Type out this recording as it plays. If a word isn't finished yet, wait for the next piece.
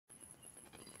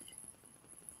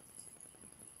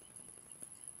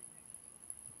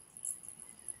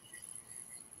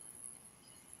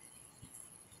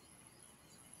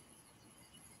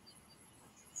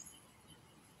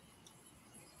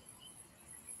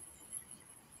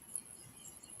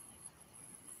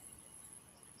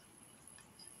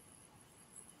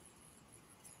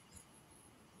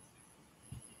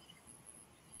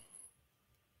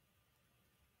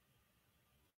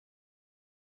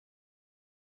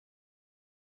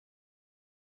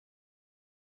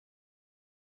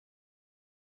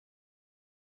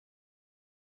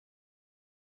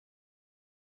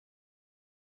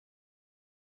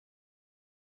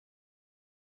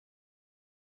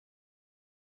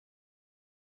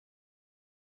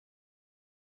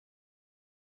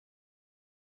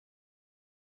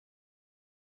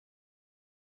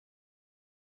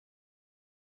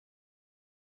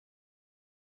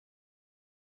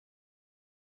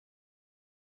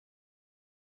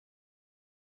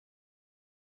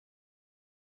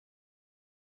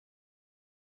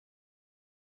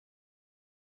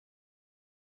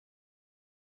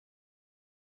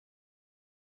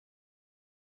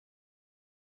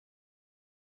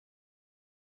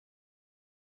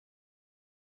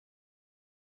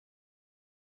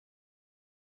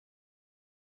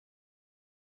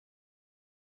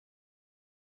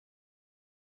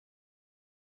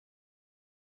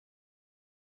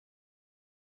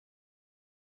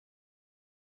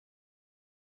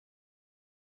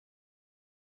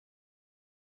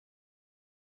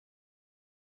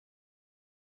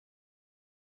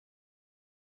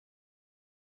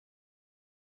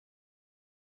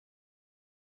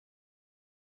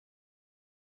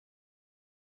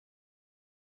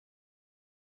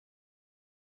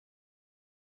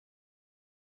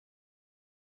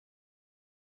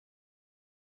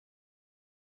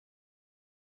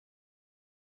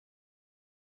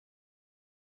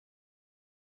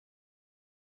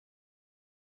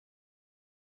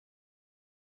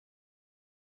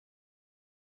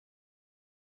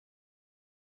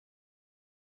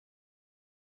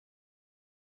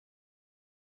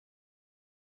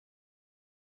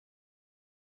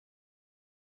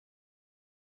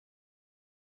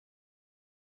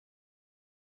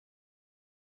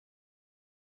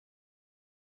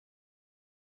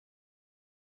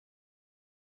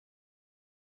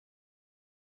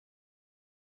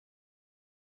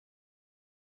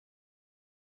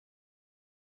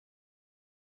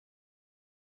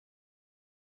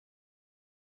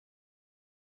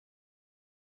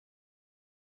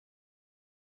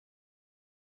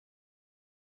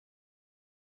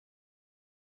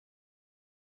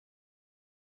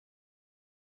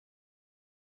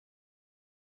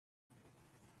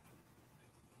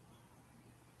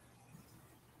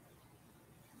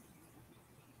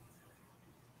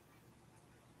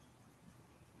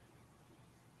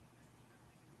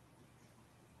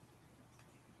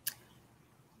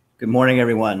Good morning,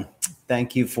 everyone.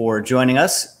 Thank you for joining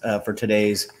us for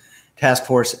today's Task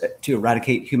Force to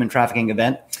Eradicate Human Trafficking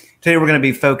event. Today, we're going to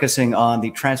be focusing on the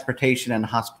transportation and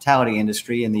hospitality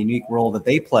industry and the unique role that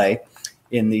they play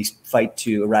in the fight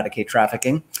to eradicate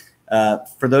trafficking.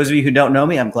 For those of you who don't know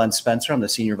me, I'm Glenn Spencer. I'm the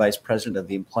Senior Vice President of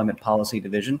the Employment Policy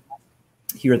Division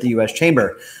here at the U.S.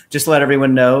 Chamber. Just to let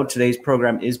everyone know, today's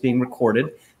program is being recorded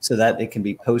so that it can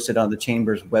be posted on the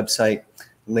Chamber's website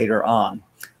later on.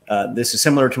 This is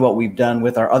similar to what we've done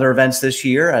with our other events this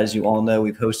year. As you all know,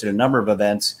 we've hosted a number of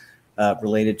events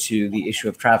related to the issue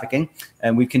of trafficking,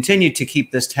 and we've continued to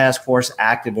keep this task force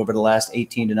active over the last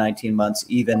 18 to 19 months,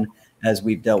 even as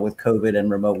we've dealt with COVID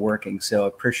and remote working. So I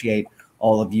appreciate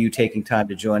all of you taking time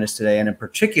to join us today, and in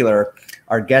particular,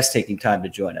 our guests taking time to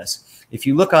join us. If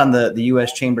you look on the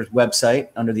U.S. Chamber's website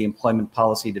under the Employment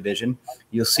Policy Division,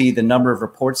 you'll see the number of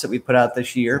reports that we put out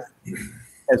this year,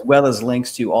 as well as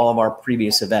links to all of our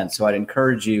previous events. So I'd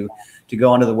encourage you to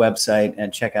go onto the website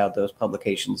and check out those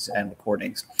publications and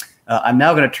recordings. I'm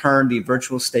now going to turn the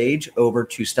virtual stage over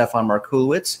to Stefan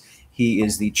Markulowicz. He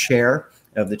is the chair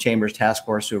of the Chamber's Task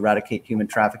Force to Eradicate Human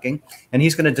Trafficking, and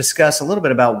he's going to discuss a little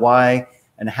bit about why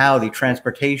and how the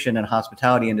transportation and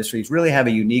hospitality industries really have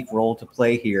a unique role to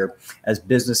play here as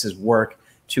businesses work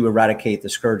to eradicate the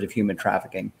scourge of human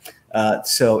trafficking.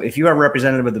 So if you are a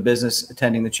representative of the business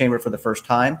attending the Chamber for the first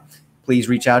time, please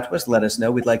reach out to us. Let us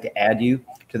know. We'd like to add you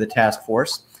to the task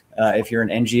force. If you're an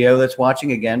NGO that's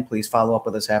watching, again, please follow up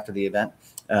with us after the event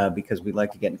because we'd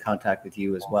like to get in contact with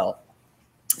you as well.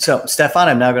 So, Stefan,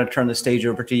 I'm now going to turn the stage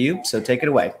over to you. So take it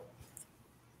away.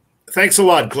 Thanks a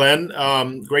lot, Glenn.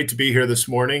 Great to be here this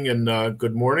morning, and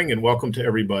good morning and welcome to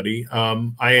everybody.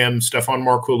 I am Stefan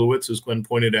Markulowicz, as Glenn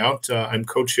pointed out. I'm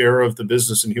co-chair of the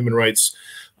Business and Human Rights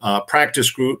Practice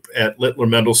Group at Littler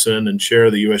Mendelsohn and chair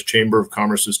of the U.S. Chamber of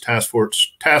Commerce's Task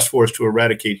Force to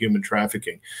Eradicate Human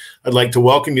Trafficking. I'd like to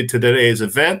welcome you to today's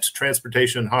event,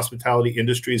 Transportation and Hospitality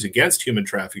Industries Against Human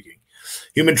Trafficking.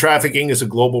 Human trafficking is a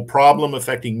global problem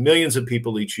affecting millions of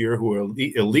people each year who are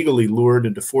illegally lured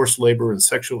into forced labor and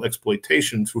sexual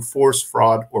exploitation through force,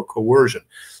 fraud, or coercion.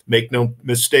 Make no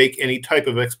mistake, any type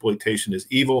of exploitation is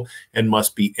evil and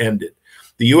must be ended.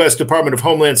 The U.S. Department of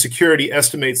Homeland Security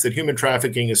estimates that human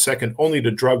trafficking is second only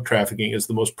to drug trafficking as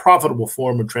the most profitable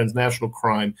form of transnational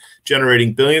crime,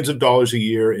 generating billions of dollars a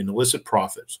year in illicit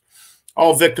profits.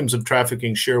 All victims of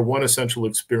trafficking share one essential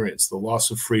experience, the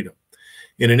loss of freedom.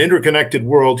 In an interconnected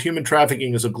world, human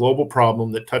trafficking is a global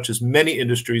problem that touches many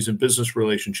industries and business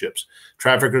relationships.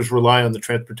 Traffickers rely on the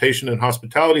transportation and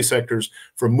hospitality sectors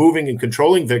for moving and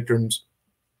controlling victims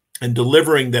and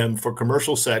delivering them for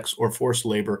commercial sex or forced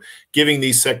labor, giving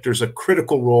these sectors a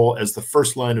critical role as the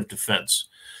first line of defense.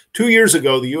 2 years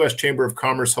ago, the U.S. Chamber of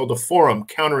Commerce held a forum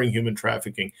countering human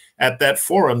trafficking. At that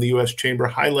forum, the U.S. Chamber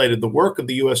highlighted the work of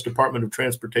the U.S. Department of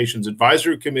Transportation's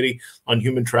Advisory Committee on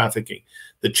Human Trafficking.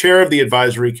 The chair of the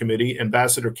advisory committee,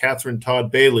 Ambassador Catherine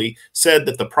Todd Bailey, said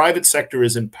that the private sector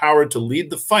is empowered to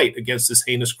lead the fight against this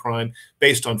heinous crime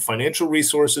based on financial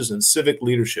resources and civic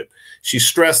leadership. She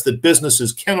stressed that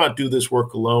businesses cannot do this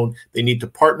work alone. They need to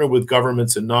partner with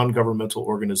governments and non-governmental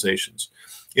organizations.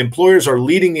 Employers are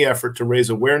leading the effort to raise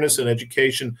awareness and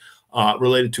education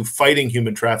related to fighting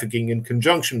human trafficking in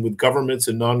conjunction with governments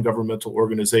and non-governmental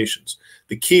organizations.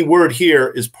 The key word here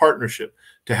is partnership.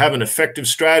 To have an effective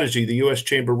strategy, the U.S.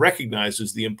 Chamber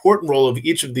recognizes the important role of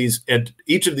each of these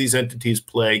entities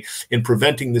play in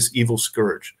preventing this evil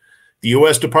scourge. The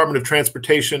U.S. Department of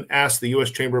Transportation asked the U.S.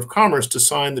 Chamber of Commerce to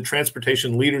sign the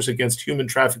Transportation Leaders Against Human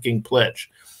Trafficking Pledge.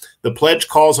 The pledge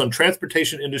calls on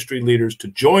transportation industry leaders to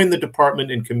join the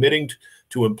department in committing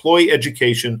to employee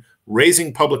education,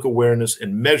 raising public awareness,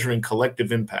 and measuring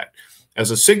collective impact.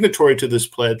 As a signatory to this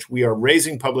pledge, we are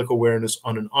raising public awareness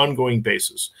on an ongoing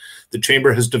basis. The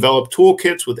Chamber has developed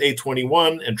toolkits with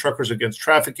A21 and Truckers Against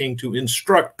Trafficking to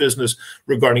instruct business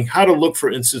regarding how to look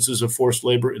for instances of forced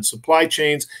labor in supply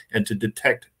chains and to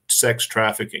detect sex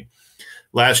trafficking.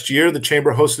 Last year, the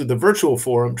Chamber hosted the virtual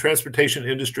forum, Transportation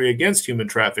Industry Against Human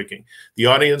Trafficking. The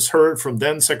audience heard from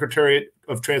then Secretary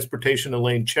of Transportation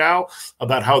Elaine Chao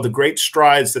about how the great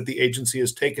strides that the agency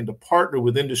has taken to partner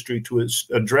with industry to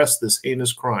address this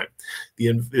heinous crime. The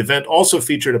event also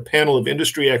featured a panel of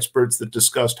industry experts that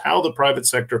discussed how the private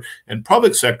sector and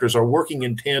public sectors are working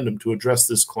in tandem to address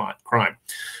this crime.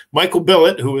 Michael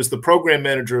Billett, who is the program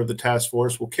manager of the task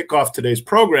force, will kick off today's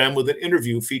program with an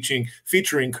interview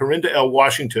featuring Corinda L.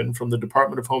 Washington from the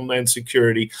Department of Homeland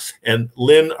Security and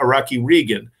Lynn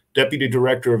Araki-Regan, Deputy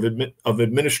Director of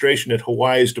Administration at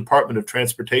Hawaii's Department of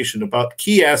Transportation, about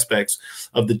key aspects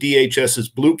of the DHS's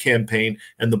Blue Campaign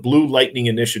and the Blue Lightning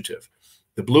Initiative.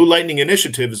 The Blue Lightning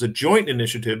Initiative is a joint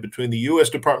initiative between the U.S.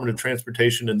 Department of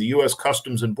Transportation and the U.S.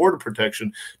 Customs and Border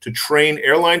Protection to train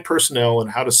airline personnel on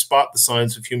how to spot the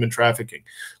signs of human trafficking.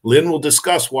 Lynn will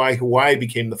discuss why Hawaii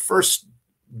became the first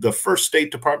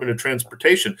state Department of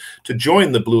Transportation to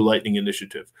join the Blue Lightning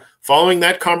Initiative. Following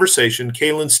that conversation,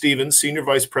 Kaylin Stevens, Senior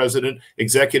Vice President,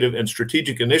 Executive and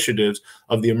Strategic Initiatives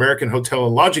of the American Hotel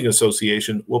and Lodging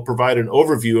Association, will provide an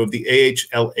overview of the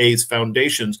AHLA's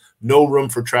Foundation's No Room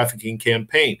for Trafficking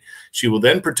campaign. She will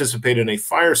then participate in a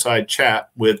fireside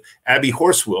chat with Abby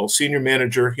Horswell, Senior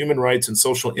Manager, Human Rights and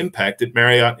Social Impact at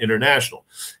Marriott International.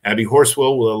 Abby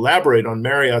Horswell will elaborate on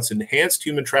Marriott's enhanced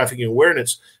human trafficking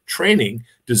awareness training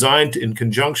designed in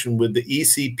conjunction with the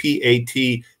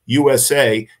ECPAT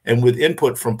USA and with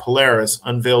input from Polaris,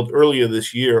 unveiled earlier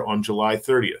this year on July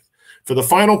 30th. For the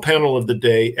final panel of the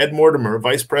day, Ed Mortimer,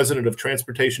 Vice President of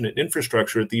Transportation and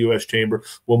Infrastructure at the U.S. Chamber,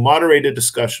 will moderate a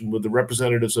discussion with the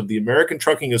representatives of the American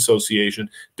Trucking Association,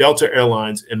 Delta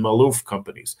Airlines, and Maloof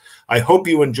companies. I hope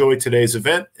you enjoy today's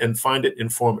event and find it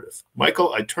informative.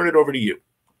 Michael, I turn it over to you.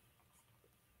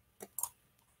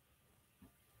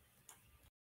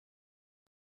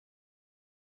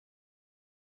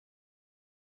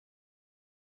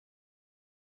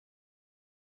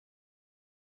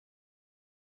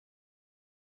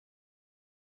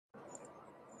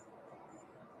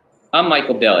 I'm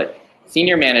Michael Billett,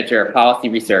 Senior Manager of Policy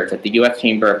Research at the U.S.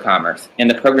 Chamber of Commerce and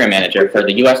the Program Manager for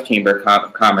the U.S. Chamber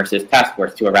of Commerce's Task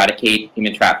Force to Eradicate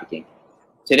Human Trafficking.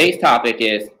 Today's topic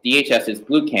is DHS's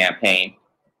Blue Campaign,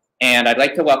 and I'd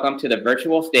like to welcome to the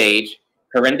virtual stage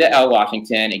Corinda L.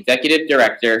 Washington, Executive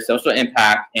Director, Social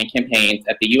Impact and Campaigns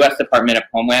at the U.S. Department of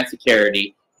Homeland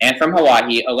Security, and from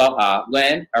Hawaii, aloha,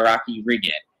 Lynn Araki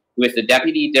Regan, who is the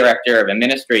Deputy Director of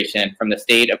Administration from the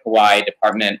State of Hawaii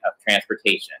Department of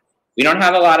Transportation. We don't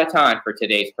have a lot of time for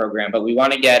today's program, but we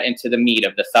want to get into the meat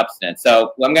of the substance.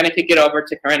 So I'm going to kick it over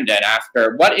to Corinda and ask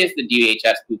her, what is the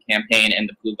DHS Blue Campaign and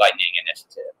the Blue Lightning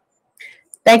Initiative?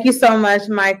 Thank you so much,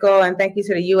 Michael, and thank you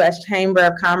to the U.S. Chamber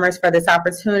of Commerce for this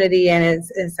opportunity. And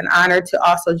it's an honor to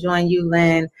also join you,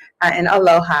 Lynn, and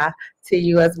aloha to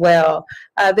you as well.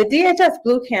 The DHS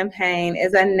Blue Campaign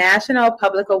is a national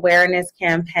public awareness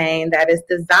campaign that is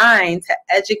designed to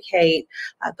educate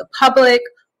the public,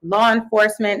 law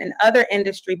enforcement, and other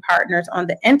industry partners on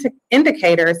the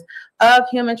indicators of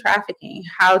human trafficking,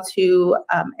 how to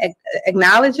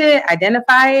acknowledge it,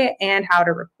 identify it, and how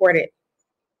to report it.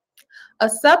 A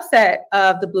subset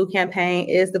of the Blue Campaign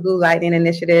is the Blue Lightning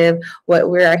Initiative, what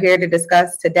we are here to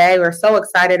discuss today. We're so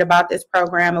excited about this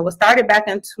program. It was started back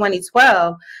in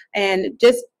 2012, and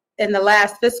just in the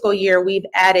last fiscal year, we've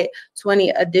added 20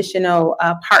 additional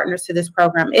partners to this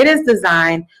program. It is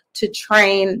designed to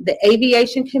train the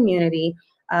aviation community,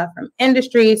 from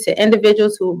industry to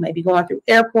individuals who may be going through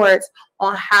airports,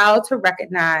 on how to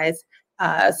recognize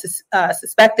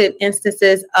suspected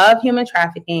instances of human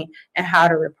trafficking and how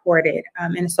to report it.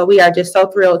 And so we are just so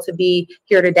thrilled to be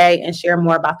here today and share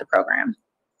more about the program.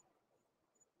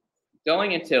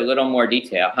 Going into a little more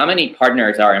detail, how many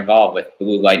partners are involved with the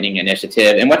Blue Lightning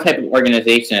Initiative and what type of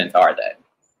organizations are they?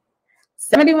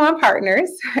 71 partners,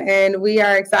 and we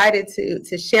are excited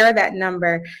to share that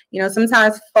number. You know,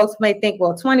 sometimes folks may think,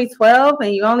 well, 2012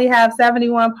 and you only have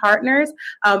 71 partners,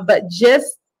 but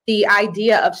just the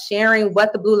idea of sharing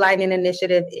what the Blue Lightning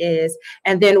Initiative is,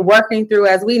 and then working through,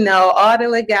 as we know, all the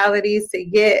legalities to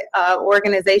get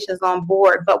organizations on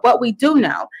board. But what we do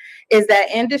know is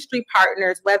that industry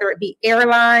partners, whether it be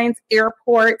airlines,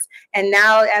 airports, and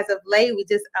now as of late, we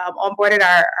just onboarded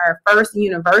our first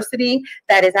university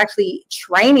that is actually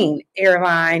training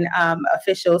airline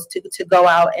officials to go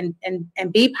out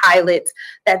and be pilots,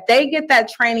 that they get that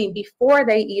training before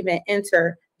they even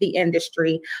enter the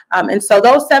industry. And so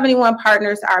those 71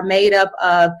 partners are made up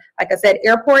of, like I said,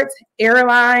 airports,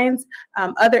 airlines,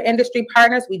 other industry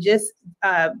partners. We just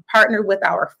partnered with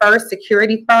our first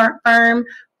security firm,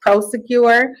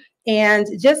 ProSecure, and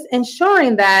just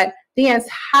ensuring that the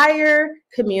entire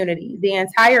community, the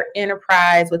entire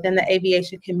enterprise within the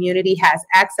aviation community has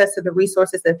access to the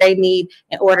resources that they need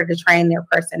in order to train their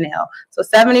personnel. So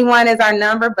 71 is our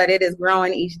number, but it is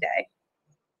growing each day.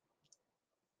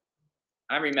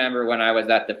 I remember when I was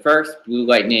at the first Blue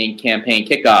Lightning campaign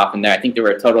kickoff, and I think there were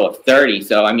a total of 30.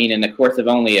 So, I mean, in the course of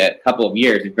only a couple of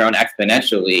years, we've grown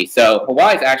exponentially. So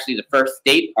Hawaii is actually the first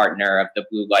state partner of the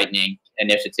Blue Lightning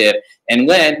Initiative. And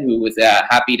Lynn, who was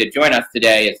happy to join us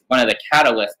today, is one of the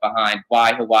catalysts behind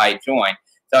why Hawaii joined.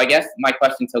 So I guess my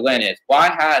question to Lynn is, why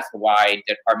has Hawaii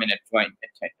Department of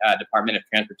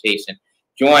Transportation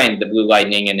joined the Blue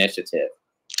Lightning Initiative?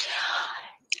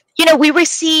 You know, we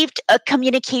received a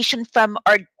communication from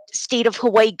our State of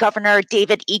Hawaii Governor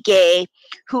David Ige,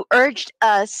 who urged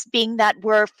us, being that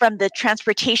we're from the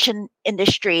transportation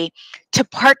industry, to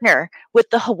partner with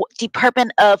the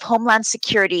Department of Homeland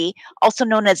Security, also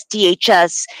known as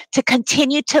DHS, to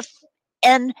continue to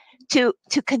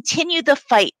continue the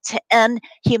fight to end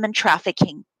human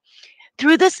trafficking.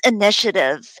 Through this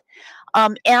initiative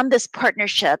and this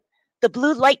partnership, the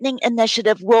Blue Lightning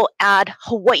Initiative will add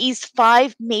Hawaii's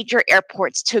 5 major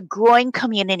airports to a growing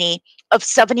community of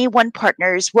 71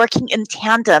 partners working in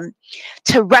tandem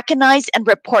to recognize and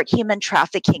report human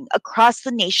trafficking across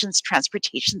the nation's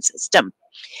transportation system.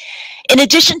 In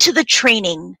addition to the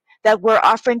training that we're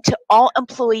offering to all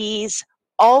employees,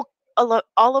 all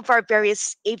of our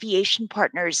various aviation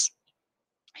partners,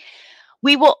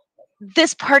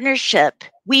 this partnership,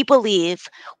 we believe,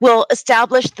 will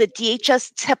establish the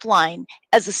DHS tip line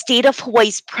as the state of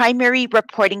Hawaii's primary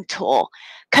reporting tool,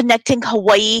 connecting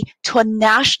Hawaii to a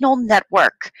national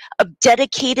network of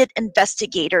dedicated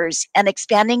investigators and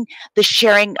expanding the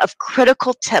sharing of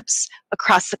critical tips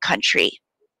across the country.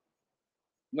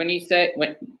 When you say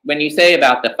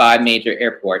about the 5 major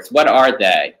airports, what are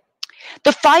they?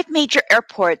 The 5 major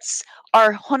airports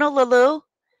are Honolulu,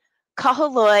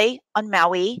 Kahului on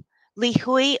Maui,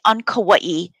 Lihue on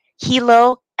Kauai,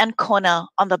 Hilo, and Kona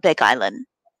on the Big Island.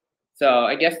 So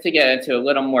I guess to get into a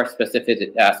little more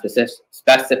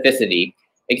specificity,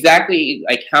 exactly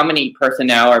like how many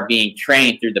personnel are being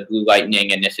trained through the Blue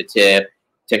Lightning Initiative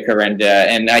to Corinda,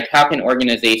 and like how can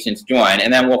organizations join?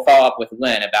 And then we'll follow up with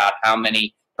Lynn about how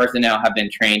many personnel have been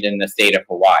trained in the state of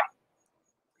Hawaii.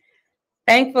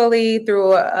 Thankfully,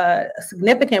 through a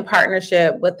significant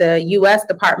partnership with the U.S.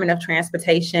 Department of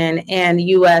Transportation and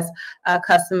U.S.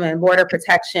 Customs and Border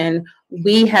Protection,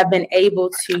 we have been able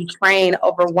to train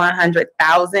over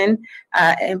 100,000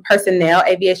 in personnel,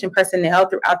 aviation personnel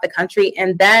throughout the country.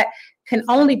 And that can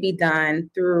only be done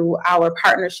through our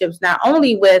partnerships, not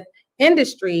only with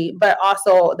industry, but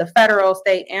also the federal,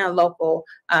 state, and local,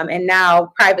 and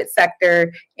now private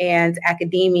sector and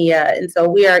academia. And so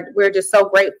we're just so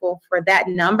grateful for that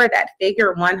number, that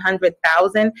figure,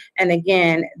 100,000. And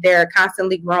again, they're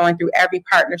constantly growing through every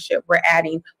partnership. We're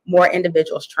adding more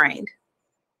individuals trained.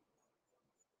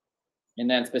 And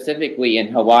then specifically in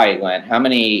Hawaii, Lynn, how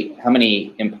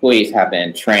many employees have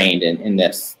been trained in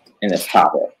this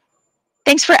topic?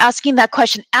 Thanks for asking that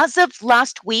question. As of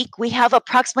last week, we have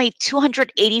approximately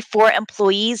 284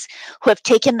 employees who have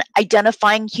taken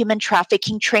identifying human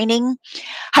trafficking training.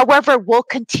 However, we'll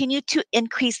continue to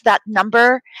increase that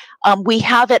number. We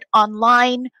have it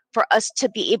online for us to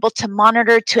be able to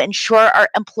monitor to ensure our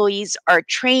employees are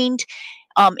trained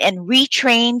and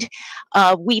retrained.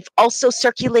 We've also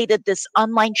circulated this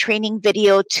online training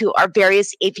video to our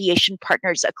various aviation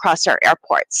partners across our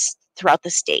airports throughout the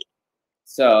state.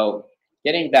 So,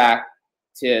 getting back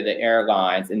to the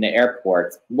airlines and the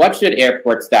airports, what should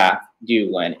airport staff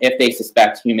do, Lynn, if they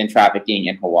suspect human trafficking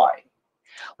in Hawaii?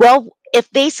 Well, if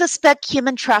they suspect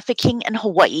human trafficking in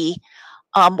Hawaii,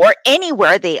 or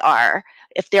anywhere they are,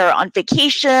 if they're on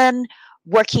vacation,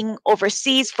 working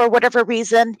overseas for whatever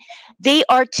reason, they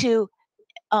are to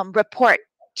report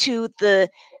to the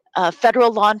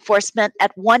federal law enforcement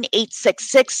at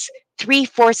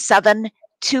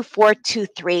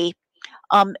 1-866-347-2423.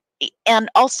 And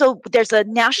also, there's a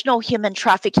national human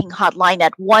trafficking hotline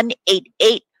at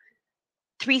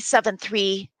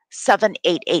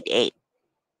 1-888-373-7888.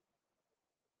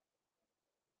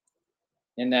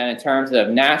 And then in terms of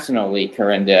nationally,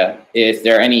 Corinda, is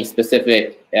there any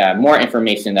specific more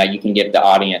information that you can give the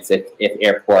audience if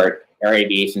airport or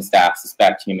aviation staff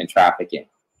suspect human trafficking?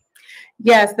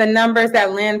 Yes, the numbers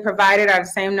that Lynn provided are the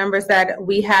same numbers that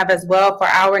we have as well for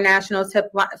our national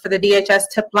tip line, for the DHS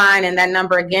tip line, and that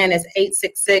number again is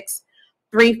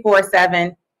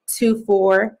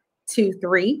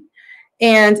 866-347-2423.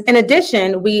 And in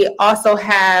addition, we also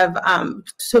have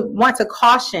want to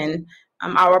caution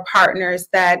our partners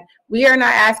that we are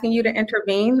not asking you to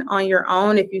intervene on your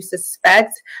own if you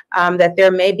suspect that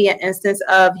there may be an instance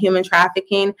of human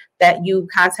trafficking, that you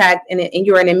contact and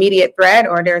you're an immediate threat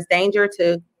or there's danger,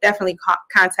 to definitely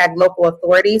contact local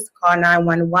authorities, call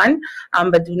 911,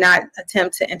 but do not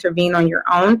attempt to intervene on your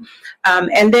own.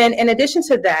 And then in addition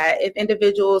to that, if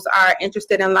individuals are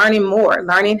interested in learning more,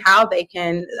 learning how they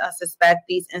can suspect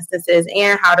these instances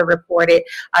and how to report it,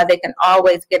 they can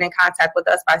always get in contact with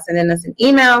us by sending us an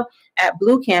email at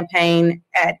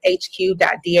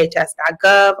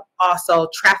bluecampaign@hq.dhs.gov, also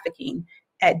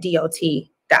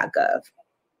trafficking@dot.gov.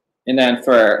 And then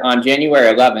on January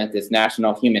 11th is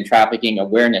National Human Trafficking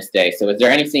Awareness Day. So is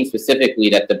there anything specifically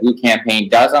that the Blue Campaign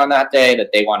does on that day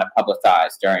that they want to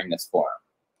publicize during this forum?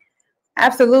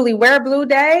 Absolutely. Wear Blue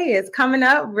Day is coming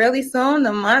up really soon.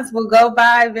 The months will go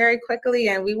by very quickly,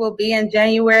 and we will be in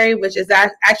January, which is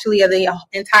actually the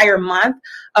entire month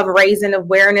of raising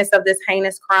awareness of this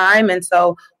heinous crime. And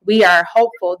so we are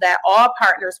hopeful that all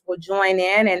partners will join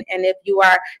in. And if you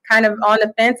are kind of on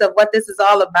the fence of what this is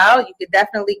all about, you could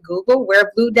definitely Google Wear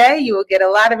Blue Day. You will get a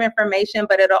lot of information,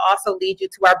 but it'll also lead you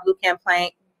to our Blue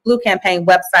Campaign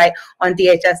website on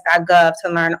dhs.gov to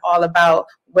learn all about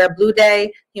Wear Blue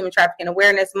Day, Human Trafficking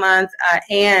Awareness Month,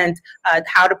 and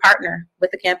how to partner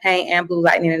with the campaign and Blue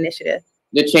Lightning Initiative.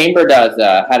 The Chamber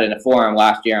had a forum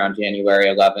last year on January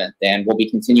 11th, and we'll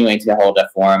be continuing to hold a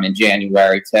forum in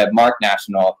January to mark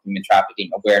National Human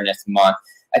Trafficking Awareness Month.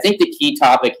 I think the key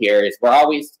topic here is we're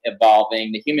always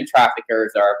evolving. The human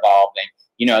traffickers are evolving.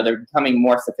 You know, they're becoming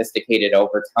more sophisticated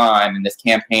over time, and this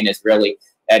campaign is really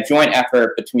a joint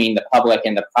effort between the public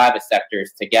and the private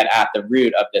sectors to get at the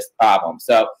root of this problem.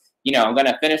 So, you know, I'm going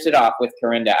to finish it off with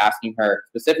Corinda asking her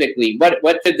specifically, what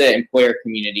should the employer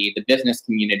community, the business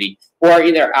community, or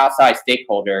either outside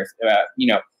stakeholders, you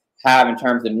know, have in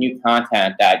terms of new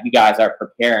content that you guys are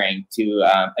preparing to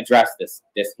address this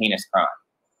heinous crime?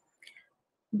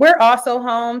 We're also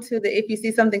home to the If You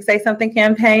See Something, Say Something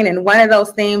campaign, and one of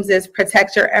those themes is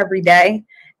protect your everyday.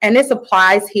 And this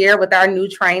applies here with our new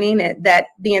training that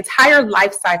the entire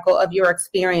life cycle of your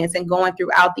experience and going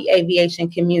throughout the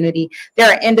aviation community,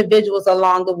 there are individuals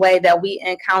along the way that we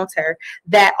encounter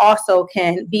that also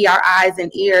can be our eyes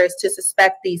and ears to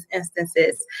suspect these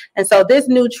instances. And so this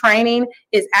new training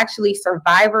is actually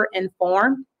survivor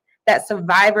informed, that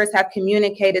survivors have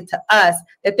communicated to us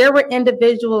that there were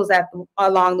individuals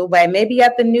along the way, maybe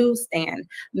at the newsstand,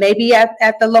 maybe at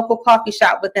the local coffee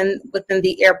shop within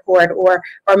the airport, or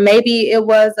maybe it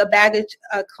was a baggage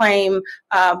claim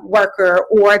worker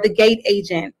or the gate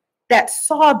agent that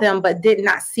saw them but did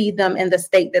not see them in the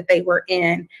state that they were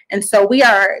in. And so we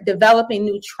are developing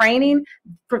new training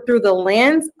through the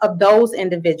lens of those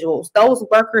individuals, those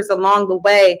workers along the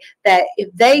way, that if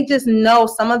they just know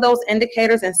some of those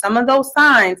indicators and some of those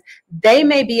signs, they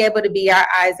may be able to be our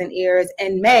eyes and ears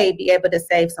and may be able to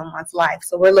save someone's life.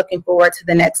 So we're looking forward to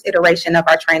the next iteration of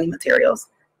our training materials.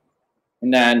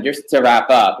 And then just to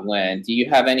wrap up, Lynn, do you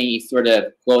have any sort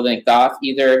of closing thoughts,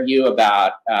 either of you,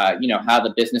 about you know, how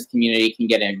the business community can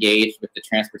get engaged with the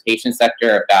transportation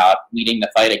sector about leading the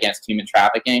fight against human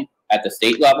trafficking at the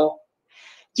state level?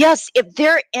 Yes, if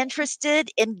they're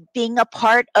interested in being a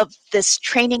part of this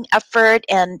training effort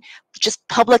and just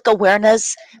public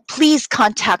awareness, please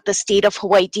contact the State of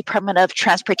Hawaii Department of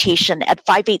Transportation at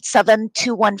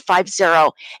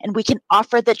 587-2150, and we can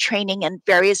offer the training and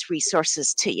various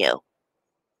resources to you.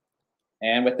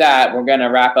 And with that, we're going to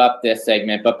wrap up this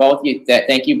segment. But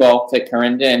thank you both to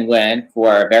Corinda and Lynn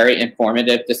for a very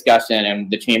informative discussion.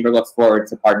 And the Chamber looks forward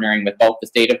to partnering with both the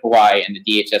State of Hawaii and the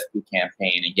DHS Blue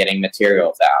Campaign and getting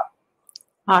materials out.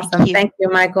 Awesome. Thank you,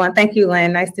 Michael. And thank you,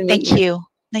 Lynn. Nice to meet you. Thank you.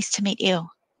 Nice to meet you.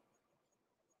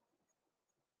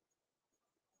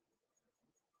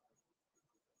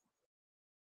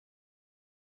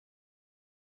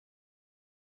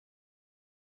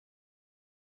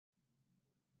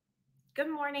 Good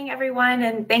morning, everyone,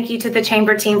 and thank you to the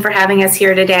Chamber team for having us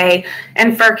here today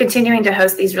and for continuing to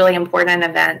host these really important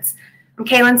events. I'm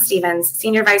Kaylin Stevens,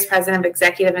 Senior Vice President of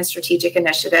Executive and Strategic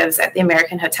Initiatives at the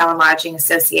American Hotel and Lodging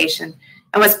Association,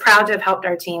 and was proud to have helped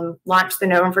our team launch the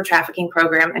No Room for Trafficking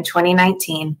program in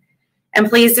 2019. I'm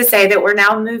pleased to say that we're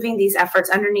now moving these efforts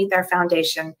underneath our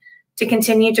foundation to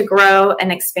continue to grow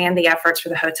and expand the efforts for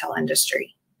the hotel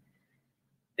industry.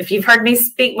 If you've heard me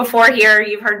speak before here,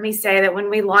 you've heard me say that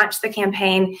when we launched the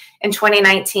campaign in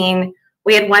 2019,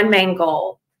 we had one main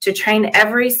goal: to train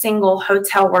every single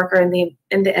hotel worker in the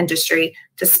industry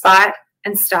to spot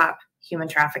and stop human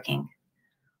trafficking.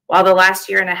 While the last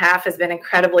year and a half has been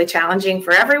incredibly challenging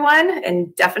for everyone,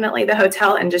 and definitely the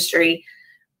hotel industry,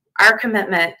 our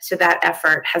commitment to that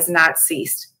effort has not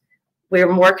ceased. We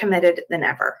are more committed than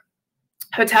ever.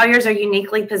 Hoteliers are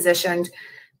uniquely positioned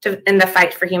in the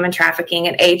fight for human trafficking.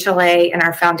 At AHLA and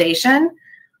our foundation,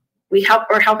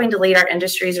 we're helping to lead our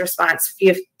industry's response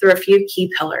through a few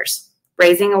key pillars: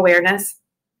 raising awareness,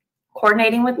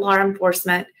 coordinating with law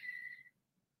enforcement,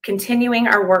 continuing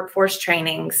our workforce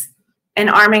trainings, and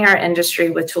arming our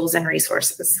industry with tools and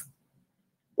resources.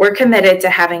 We're committed to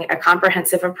having a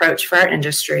comprehensive approach for our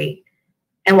industry.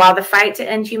 And while the fight to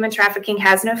end human trafficking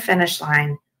has no finish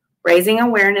line, raising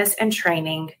awareness and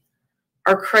training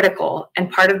are critical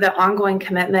and part of the ongoing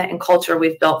commitment and culture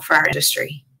we've built for our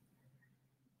industry.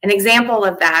 An example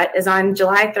of that is on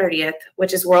July 30th,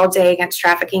 which is World Day Against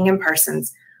Trafficking in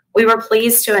Persons. We were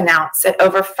pleased to announce that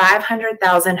over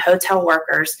 500,000 hotel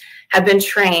workers have been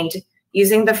trained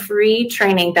using the free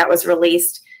training that was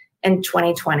released in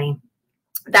 2020.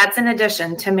 That's in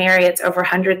addition to Marriott's over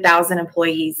 100,000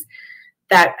 employees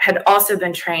that had also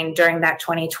been trained during that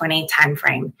 2020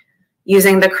 timeframe.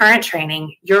 Using the current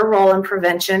training, Your Role in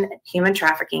Prevention Human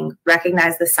Trafficking,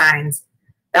 Recognize the Signs,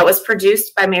 that was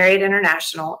produced by Marriott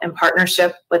International in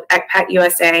partnership with ECPAT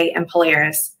USA and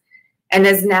Polaris, and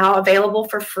is now available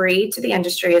for free to the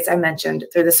industry, as I mentioned,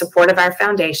 through the support of our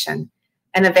foundation,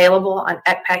 and available on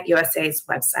ECPAT USA's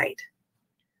website.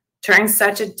 During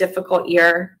such a difficult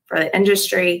year for the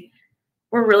industry,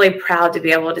 we're really proud to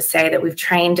be able to say that we've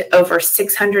trained over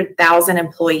 600,000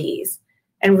 employees,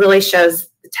 and really shows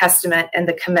the testament and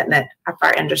the commitment of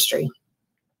our industry.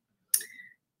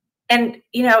 And,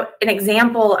 you know, an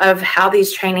example of how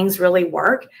these trainings really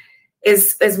work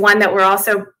is one that we're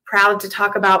also proud to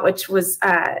talk about, which was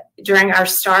during our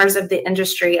Stars of the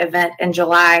Industry event in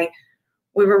July.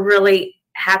 We were really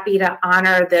happy to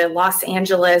honor the Los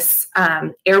Angeles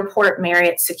Airport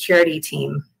Marriott security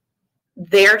team.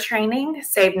 Their training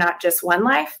saved not just one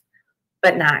life,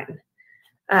 but 9.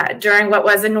 During what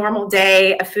was a normal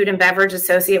day, a food and beverage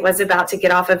associate was about to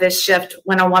get off of his shift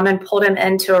when a woman pulled him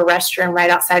into a restroom right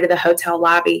outside of the hotel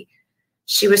lobby.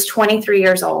 She was 23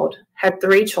 years old, had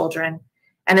 3 children,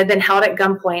 and had been held at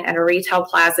gunpoint at a retail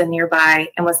plaza nearby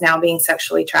and was now being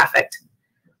sexually trafficked.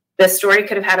 This story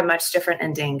could have had a much different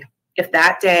ending if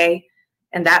that day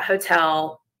in that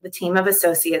hotel, the team of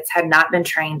associates had not been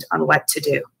trained on what to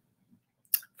do.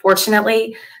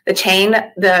 Fortunately,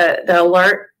 the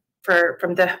alert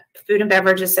from the food and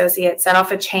beverage associate set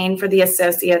off a chain for the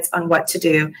associates on what to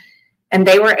do. And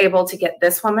they were able to get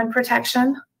this woman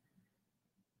protection,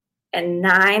 and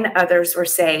 9 others were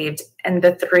saved. And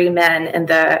the 3 men in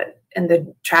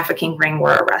the trafficking ring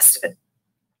were arrested.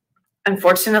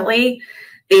 Unfortunately,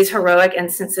 these heroic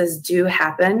instances do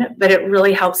happen, but it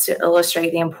really helps to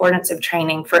illustrate the importance of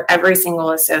training for every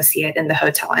single associate in the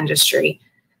hotel industry.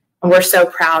 And we're so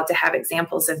proud to have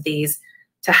examples of these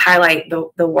to highlight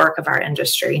the work of our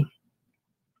industry.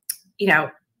 You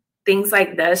know, things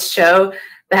like this show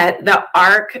that the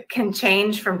arc can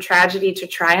change from tragedy to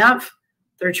triumph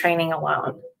through training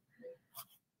alone.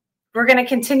 We're going to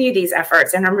continue these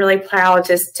efforts, and I'm really proud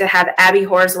to have Abby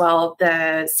Horswell,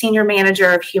 the Senior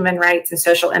Manager of Human Rights and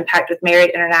Social Impact with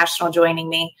Marriott International, joining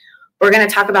me. We're going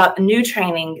to talk about a new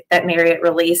training that Marriott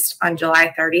released on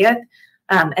July 30th,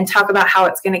 and talk about how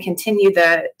it's going to continue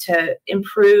to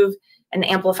improve and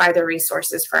amplify the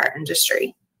resources for our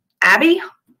industry. Abby?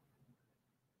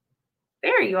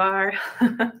 There you are.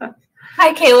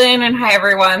 Hi, Kaylin, and hi,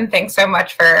 everyone. Thanks so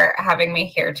much for having me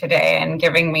here today and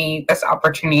giving me this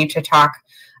opportunity to talk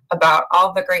about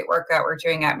all the great work that we're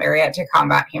doing at Marriott to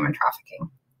combat human trafficking.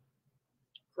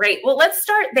 Great. Well, let's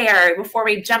start there before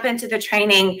we jump into the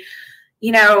training.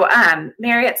 You know,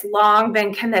 Marriott's long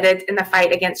been committed in the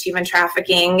fight against human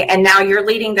trafficking, and now you're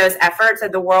leading those efforts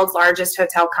at the world's largest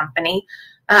hotel company.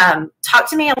 Talk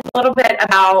to me a little bit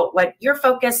about what you're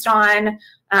focused on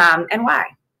and why.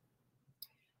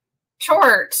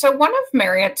 Sure. So one of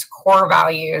Marriott's core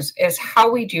values is how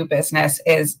we do business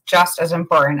is just as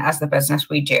important as the business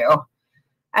we do.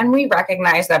 And we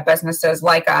recognize that businesses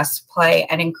like us play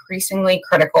an increasingly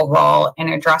critical role in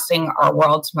addressing our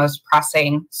world's most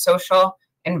pressing social,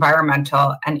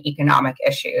 environmental, and economic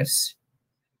issues.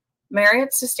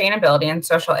 Marriott's sustainability and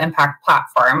social impact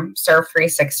platform, Serve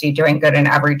 360, Doing Good in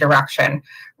Every Direction,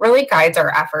 really guides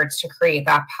our efforts to create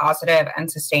that positive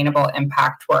and sustainable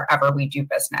impact wherever we do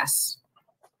business.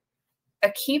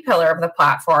 A key pillar of the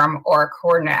platform, or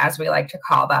coordinate as we like to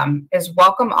call them, is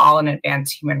Welcome All and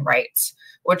Advance Human Rights,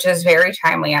 which is very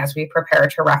timely as we prepare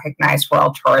to recognize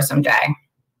World Tourism Day.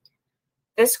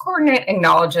 This coordinate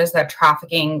acknowledges that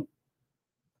travel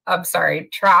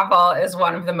is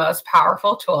one of the most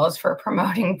powerful tools for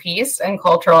promoting peace and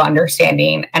cultural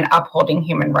understanding and upholding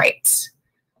human rights.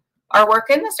 Our work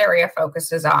in this area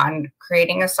focuses on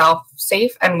creating a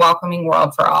safe and welcoming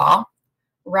world for all,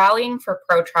 rallying for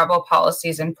pro-travel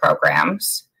policies and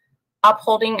programs,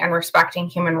 upholding and respecting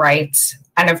human rights,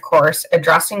 and of course,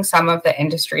 addressing some of the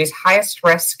industry's highest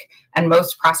risk and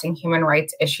most pressing human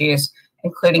rights issues,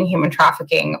 including human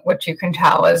trafficking, which you can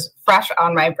tell is fresh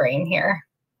on my brain here.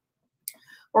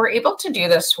 We're able to do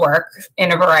this work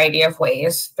in a variety of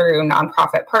ways through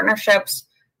nonprofit partnerships,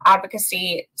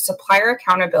 advocacy, supplier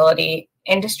accountability,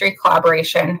 industry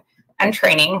collaboration, and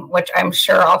training, which I'm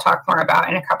sure I'll talk more about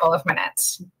in a couple of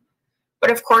minutes.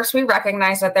 But of course, we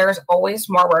recognize that there's always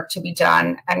more work to be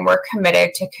done, and we're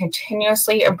committed to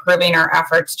continuously improving our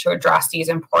efforts to address these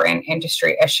important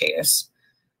industry issues.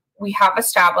 We have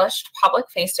established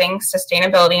public-facing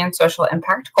sustainability and social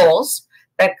impact goals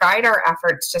that guide our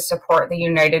efforts to support the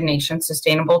United Nations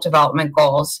Sustainable Development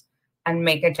Goals and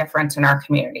make a difference in our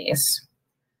communities.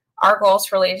 Our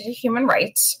goals related to human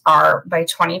rights are, by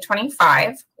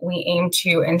 2025, we aim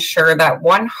to ensure that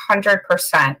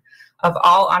 100% of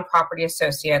all on-property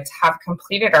associates have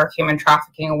completed our human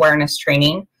trafficking awareness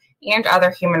training and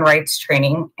other human rights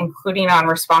training, including on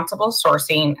responsible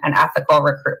sourcing and ethical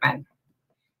recruitment.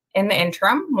 In the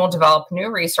interim, we'll develop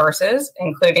new resources,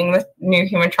 including the new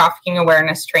human trafficking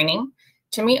awareness training,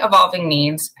 to meet evolving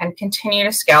needs and continue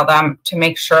to scale them to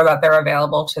make sure that they're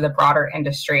available to the broader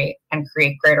industry and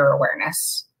create greater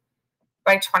awareness.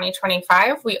 By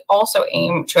 2025, we also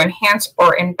aim to enhance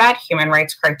or embed human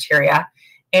rights criteria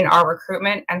in our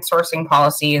recruitment and sourcing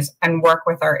policies and work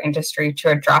with our industry to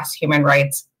address human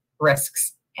rights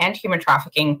risks and human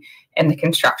trafficking in the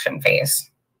construction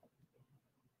phase.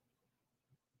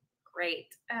 Great.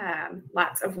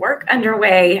 Lots of work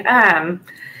underway.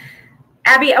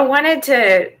 Abby, I wanted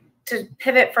to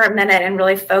pivot for a minute and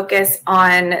really focus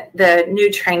on the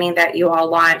new training that you all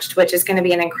launched, which is going to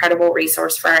be an incredible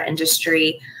resource for our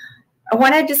industry. I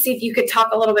wanted to see if you could talk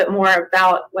a little bit more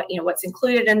about what's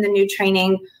included in the new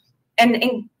training.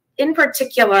 And in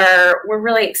particular, we're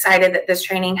really excited that this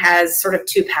training has sort of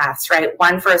two paths, right?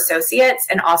 One for associates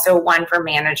and also one for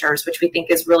managers, which we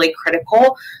think is really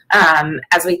critical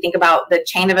as we think about the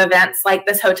chain of events like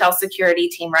this hotel security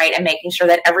team, right? And making sure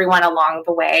that everyone along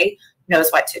the way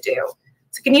knows what to do.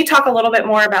 So can you talk a little bit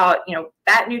more about,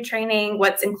 that new training,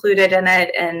 what's included in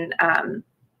it,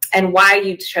 and why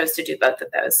you chose to do both of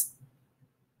those?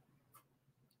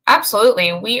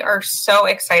 Absolutely. We are so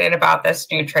excited about this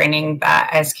new training that,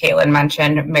 as Caitlin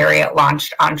mentioned, Marriott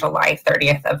launched on July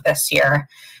 30th of this year.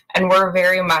 And we're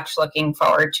very much looking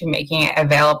forward to making it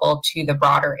available to the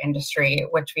broader industry,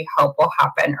 which we hope will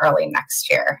happen early next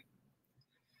year.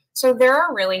 So there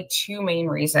are really two main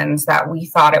reasons that we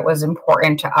thought it was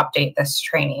important to update this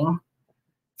training.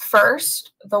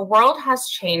 First, the world has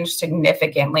changed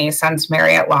significantly since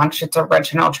Marriott launched its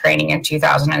original training in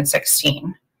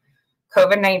 2016.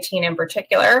 COVID-19 in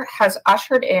particular has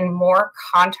ushered in more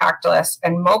contactless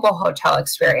and mobile hotel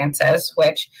experiences,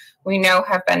 which we know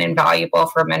have been invaluable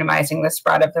for minimizing the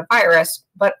spread of the virus,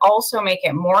 but also make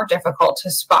it more difficult to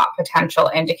spot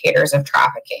potential indicators of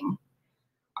trafficking.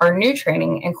 Our new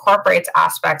training incorporates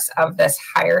aspects of this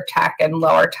higher tech and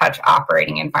lower touch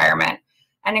operating environment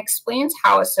and explains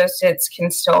how associates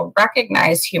can still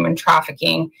recognize human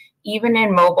trafficking even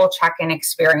in mobile check-in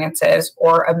experiences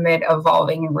or amid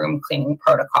evolving room cleaning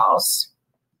protocols.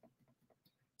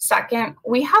 Second,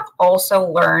 we have also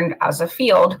learned as a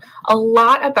field a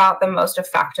lot about the most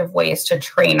effective ways to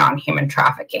train on human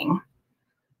trafficking.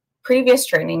 Previous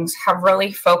trainings have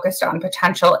really focused on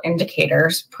potential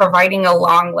indicators, providing a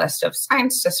long list of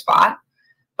signs to spot,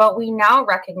 but we now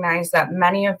recognize that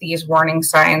many of these warning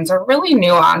signs are really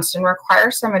nuanced and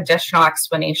require some additional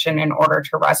explanation in order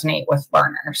to resonate with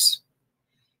learners.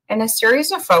 In a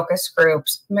series of focus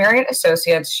groups, Marriott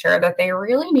associates shared that they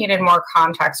really needed more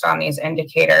context on these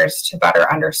indicators to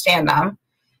better understand them,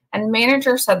 and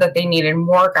managers said that they needed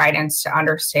more guidance to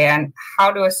understand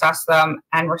how to assess them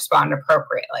and respond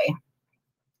appropriately.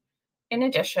 In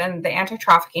addition, the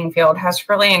anti-trafficking field has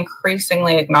really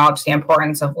increasingly acknowledged the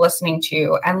importance of listening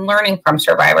to and learning from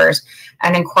survivors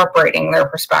and incorporating their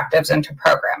perspectives into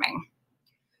programming.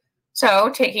 So,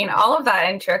 taking all of that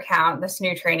into account, this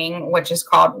new training, which is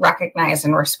called Recognize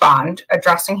and Respond,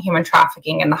 Addressing Human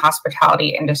Trafficking in the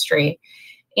Hospitality Industry,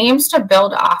 aims to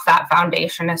build off that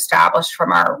foundation established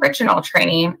from our original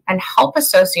training and help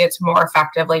associates more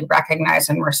effectively recognize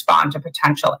and respond to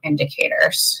potential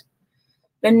indicators.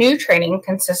 The new training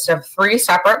consists of 3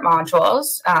 separate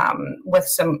modules with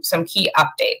some key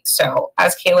updates. So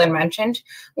as Caitlin mentioned,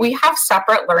 we have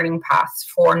separate learning paths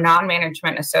for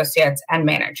non-management associates and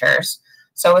managers.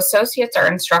 So associates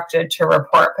are instructed to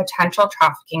report potential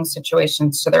trafficking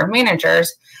situations to their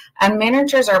managers, and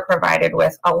managers are provided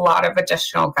with a lot of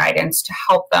additional guidance to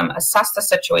help them assess the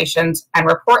situations and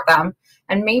report them,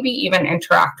 and maybe even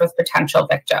interact with potential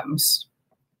victims.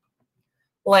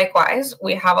 Likewise,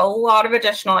 we have a lot of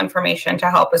additional information to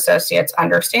help associates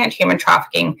understand human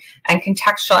trafficking and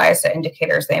contextualize the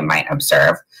indicators they might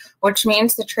observe, which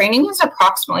means the training is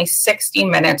approximately 60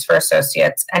 minutes for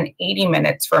associates and 80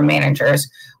 minutes for managers,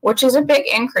 which is a big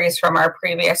increase from our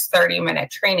previous 30-minute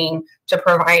training to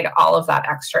provide all of that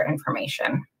extra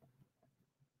information.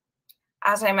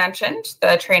 As I mentioned,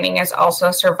 the training is also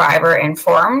survivor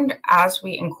informed, as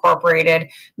we incorporated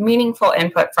meaningful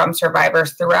input from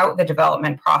survivors throughout the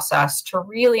development process to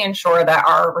really ensure that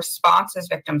our response is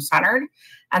victim-centered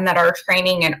and that our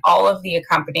training and all of the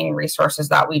accompanying resources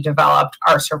that we developed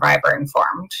are survivor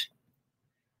informed.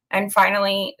 And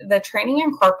finally, the training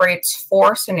incorporates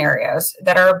 4 scenarios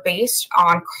that are based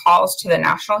on calls to the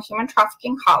National Human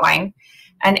Trafficking Hotline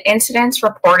and incidents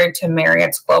reported to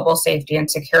Marriott's Global Safety and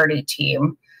Security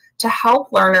team to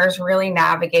help learners really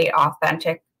navigate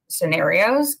authentic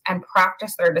scenarios and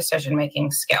practice their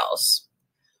decision-making skills.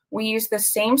 We use the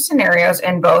same scenarios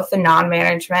in both the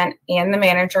non-management and the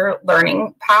manager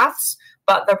learning paths,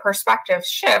 but the perspective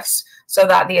shifts so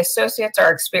that the associates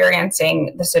are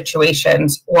experiencing the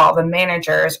situations while the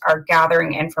managers are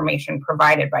gathering information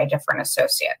provided by different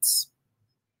associates.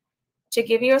 To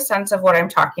give you a sense of what I'm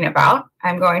talking about,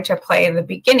 I'm going to play the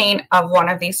beginning of one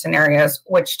of these scenarios,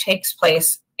 which takes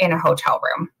place in a hotel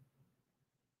room.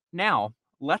 Now,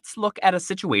 let's look at a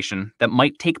situation that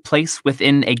might take place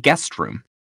within a guest room.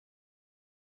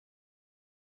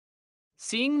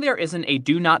 Seeing there isn't a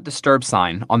Do Not Disturb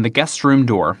sign on the guest room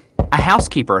door, a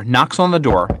housekeeper knocks on the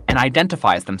door and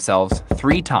identifies themselves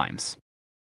 3 times.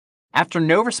 After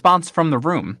no response from the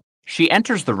room, she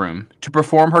enters the room to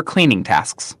perform her cleaning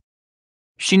tasks.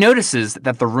 She notices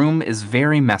that the room is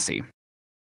very messy.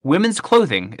 Women's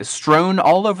clothing is strewn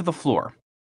all over the floor,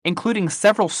 including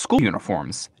several school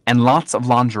uniforms and lots of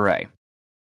lingerie.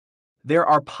 There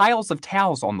are piles of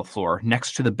towels on the floor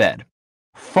next to the bed,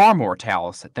 far more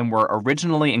towels than were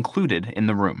originally included in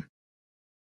the room.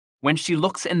 When she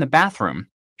looks in the bathroom,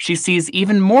 she sees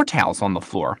even more towels on the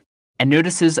floor and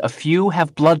notices a few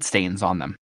have blood stains on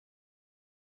them.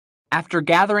 After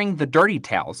gathering the dirty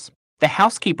towels, the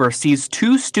housekeeper sees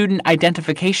 2 student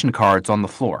identification cards on the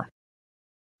floor.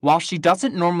 While she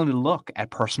doesn't normally look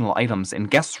at personal items in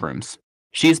guest rooms,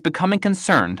 she is becoming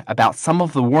concerned about some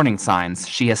of the warning signs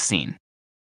she has seen.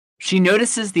 She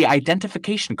notices the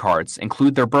identification cards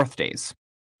include their birthdays.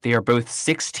 They are both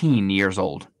 16 years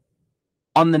old.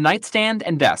 On the nightstand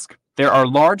and desk, there are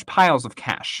large piles of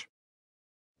cash.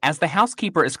 As the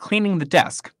housekeeper is cleaning the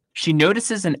desk, she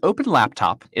notices an open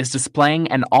laptop is displaying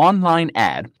an online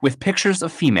ad with pictures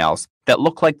of females that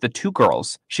look like the 2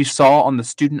 girls she saw on the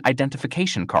student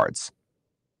identification cards.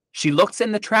 She looks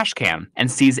in the trash can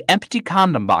and sees empty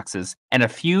condom boxes and a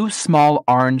few small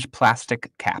orange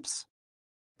plastic caps.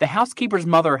 The housekeeper's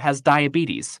mother has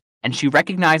diabetes, and she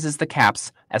recognizes the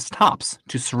caps as tops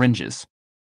to syringes.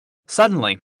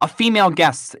 Suddenly, a female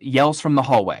guest yells from the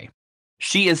hallway.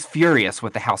 She is furious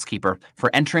with the housekeeper for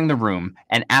entering the room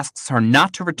and asks her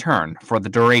not to return for the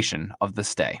duration of the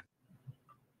stay.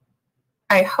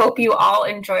 I hope you all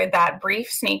enjoyed that brief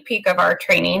sneak peek of our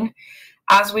training.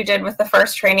 As we did with the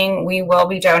first training, we will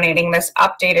be donating this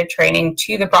updated training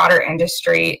to the broader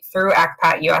industry through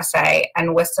ACPAT USA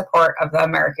and with support of the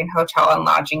American Hotel and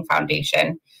Lodging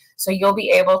Foundation. So you'll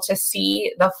be able to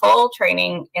see the full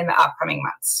training in the upcoming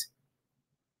months.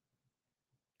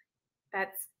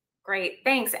 That's great.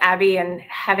 Thanks, Abby. And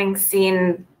having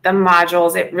seen the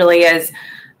modules, it really is,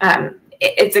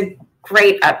 it's a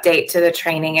great update to the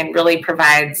training and really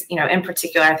provides, in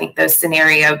particular, I think those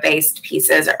scenario-based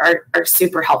pieces are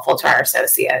super helpful to our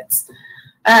associates.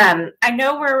 I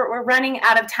know we're running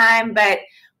out of time, but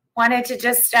wanted to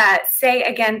just say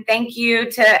again, thank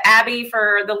you to Abby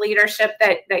for the leadership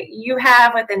that you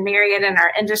have within Marriott and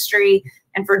our industry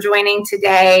and for joining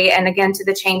today. And again, to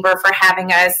the Chamber for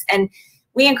having us. And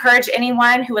we encourage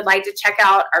anyone who would like to check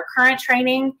out our current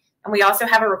training. And we also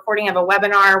have a recording of a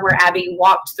webinar where Abby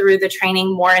walked through the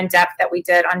training more in depth that we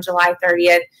did on July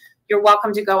 30th. You're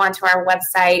welcome to go onto our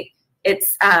website.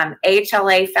 It's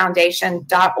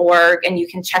ahlafoundation.org, and you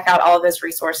can check out all of those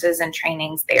resources and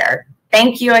trainings there.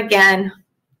 Thank you again.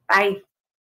 Bye.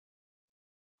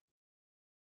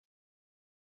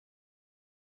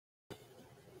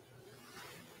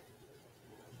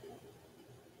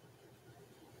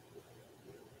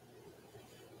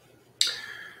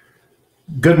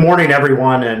 Good morning,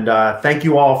 everyone, and thank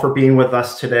you all for being with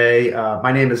us today.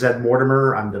 My name is Ed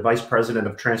Mortimer. I'm the Vice President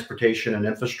of Transportation and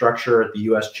Infrastructure at the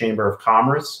U.S. Chamber of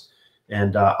Commerce,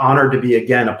 and honored to be,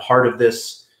 again, a part of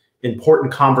this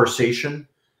important conversation.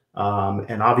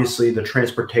 And obviously, the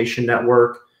Transportation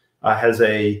Network has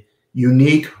a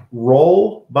unique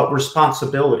role but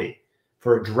responsibility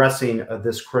for addressing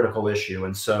this critical issue.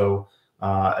 And so,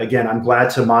 again, I'm glad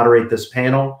to moderate this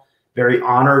panel. Very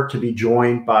honored to be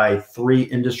joined by 3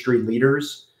 industry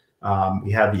leaders.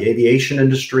 We have the aviation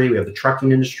industry, we have the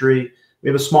trucking industry, we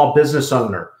have a small business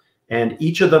owner, and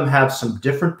each of them have some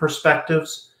different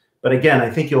perspectives. But again, I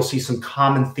think you'll see some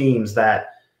common themes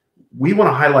that we want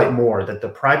to highlight more, that the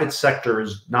private sector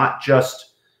is not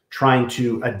just trying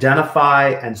to identify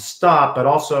and stop, but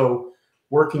also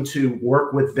work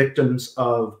with victims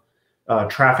of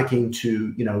trafficking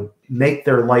to make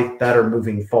their life better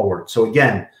moving forward. So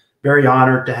again, very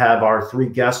honored to have our 3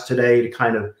 guests today to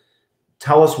kind of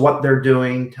tell us what they're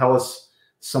doing, tell us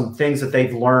some things that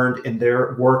they've learned in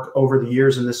their work over the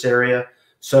years in this area.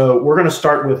 So we're going to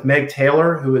start with Meg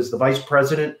Taylor, who is the Vice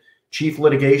President, Chief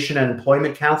Litigation and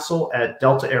Employment Counsel at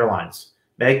Delta Airlines.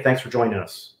 Meg, thanks for joining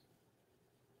us.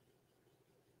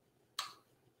 I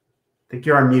think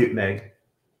you're on mute, Meg.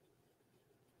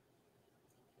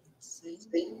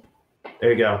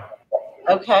 There you go.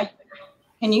 Okay.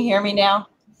 Can you hear me now?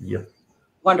 Yep.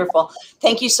 Wonderful.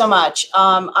 Thank you so much.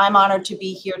 I'm honored to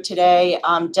be here today.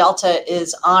 Delta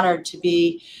is honored to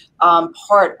be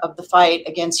part of the fight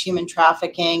against human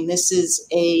trafficking. This is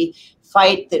a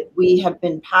fight that we have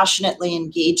been passionately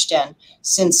engaged in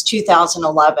since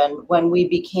 2011, when we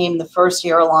became the first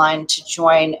airline to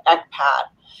join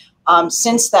ECPAT.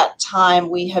 Since that time,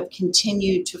 we have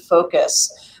continued to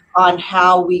focus on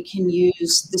how we can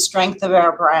use the strength of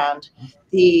our brand,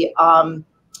 the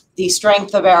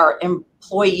strength of our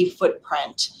employee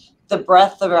footprint, the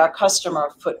breadth of our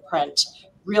customer footprint,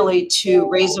 really to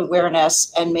raise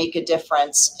awareness and make a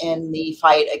difference in the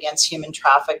fight against human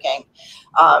trafficking.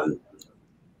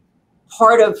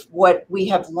 Part of what we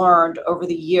have learned over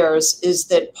the years is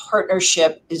that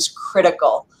partnership is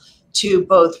critical to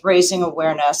both raising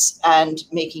awareness and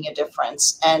making a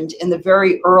difference. And in the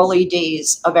very early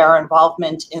days of our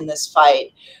involvement in this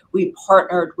fight, we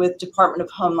partnered with Department of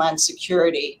Homeland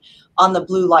Security on the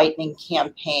Blue Lightning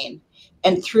campaign.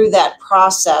 And through that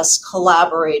process,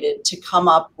 collaborated to come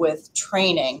up with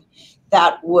training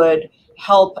that would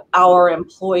help our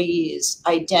employees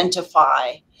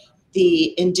identify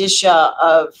the indicia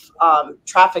of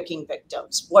trafficking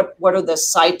victims. What are the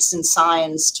sights and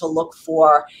signs to look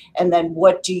for? And then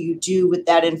what do you do with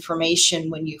that information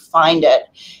when you find it?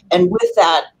 And with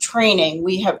that training,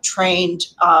 we have trained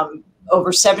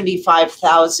over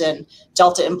 75,000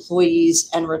 Delta employees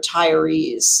and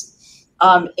retirees.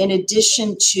 In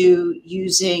addition to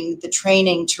using the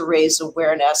training to raise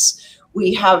awareness,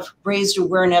 we have raised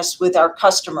awareness with our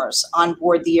customers on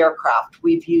board the aircraft.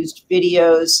 We've used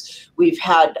videos, we've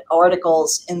had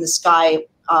articles in the Sky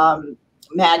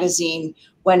magazine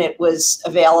when it was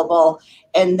available,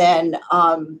 and then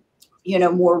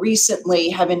more recently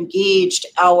have engaged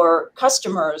our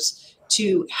customers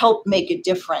to help make a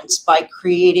difference by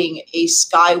creating a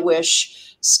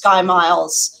SkyWish,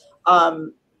 SkyMiles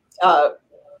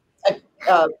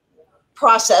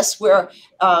process where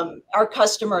our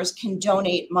customers can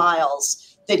donate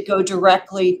miles that go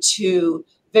directly to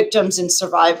victims and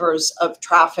survivors of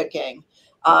trafficking.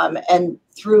 And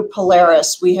through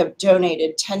Polaris, we have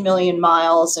donated 10 million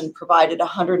miles and provided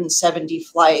 170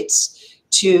 flights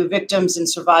to victims and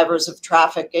survivors of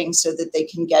trafficking so that they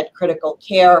can get critical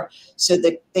care, so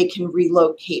that they can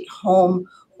relocate home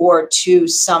or to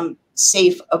some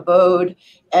safe abode,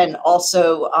 and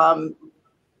also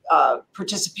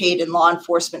participate in law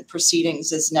enforcement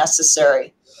proceedings as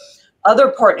necessary.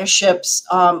 Other partnerships,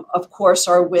 of course,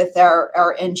 are with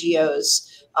our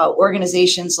NGOs,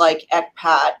 organizations like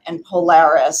ECPAT and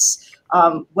Polaris,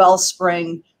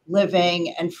 Wellspring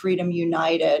Living, and Freedom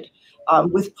United.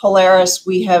 With Polaris,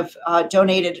 we have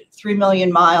donated $3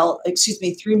 million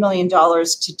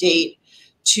to date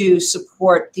to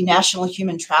support the National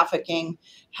Human Trafficking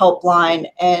Helpline,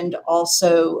 and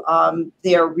also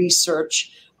their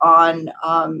research on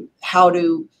how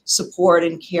to support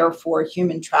and care for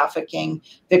human trafficking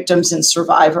victims and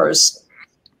survivors.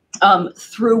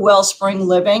 Through Wellspring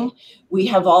Living, we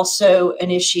have also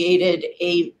initiated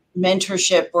a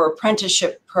mentorship or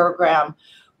apprenticeship program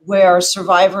where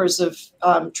survivors of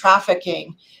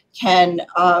trafficking can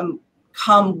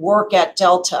come work at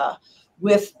Delta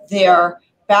with their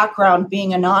background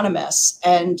being anonymous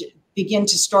and begin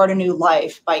to start a new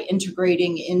life by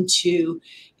integrating into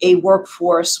a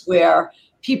workforce where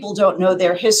people don't know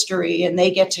their history, and they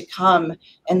get to come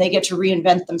and they get to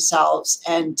reinvent themselves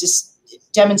and just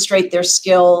demonstrate their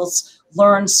skills,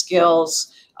 learn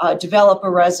skills, develop a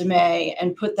resume,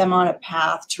 and put them on a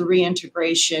path to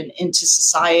reintegration into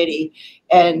society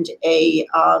and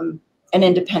an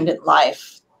independent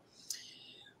life.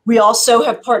 We also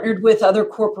have partnered with other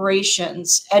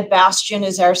corporations. Ed Bastian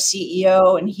is our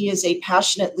CEO, and he is a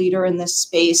passionate leader in this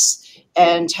space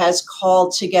and has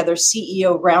called together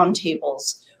CEO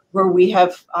roundtables where we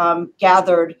have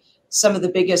gathered some of the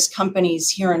biggest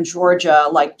companies here in Georgia,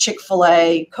 like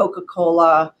Chick-fil-A,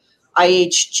 Coca-Cola,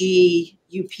 IHG,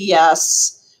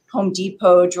 UPS, Home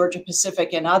Depot, Georgia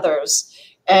Pacific, and others,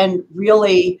 and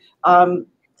really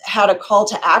had a call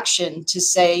to action to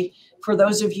say, for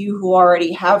those of you who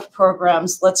already have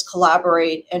programs, let's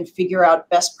collaborate and figure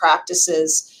out best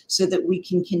practices so that we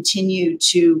can continue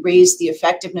to raise the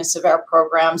effectiveness of our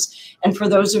programs. And for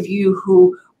those of you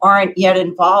who aren't yet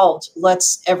involved,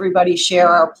 let's everybody share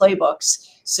our playbooks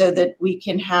so that we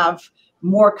can have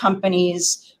more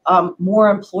companies, more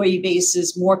employee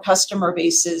bases, more customer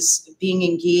bases being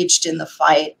engaged in the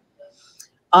fight.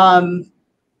 And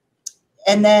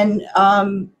then,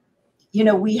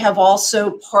 we have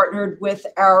also partnered with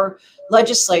our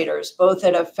legislators, both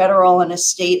at a federal and a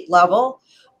state level,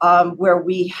 where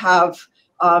we have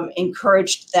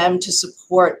encouraged them to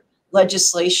support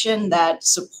legislation that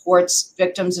supports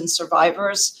victims and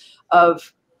survivors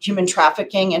of human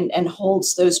trafficking and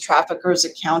holds those traffickers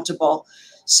accountable.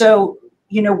 So,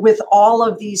 with all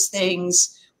of these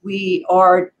things, we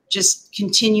are just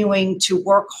continuing to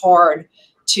work hard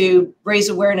to raise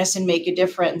awareness and make a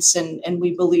difference. And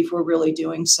we believe we're really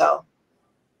doing so.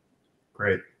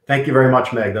 Great. Thank you very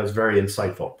much, Meg. That was very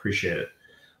insightful. Appreciate it.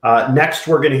 Next,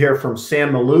 we're going to hear from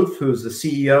Sam Maloof, who's the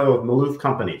CEO of Maloof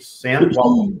Companies. Sam,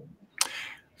 welcome.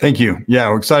 Thank you. Yeah,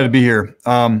 we're excited to be here.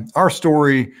 Our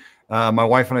story, my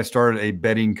wife and I started a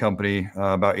bedding company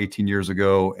about 18 years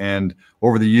ago. And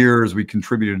over the years, we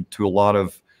contributed to a lot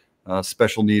of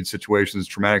special needs situations,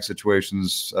 traumatic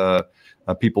situations,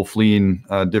 people fleeing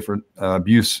different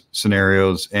abuse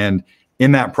scenarios. And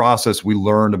in that process, we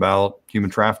learned about human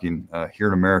trafficking here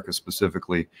in America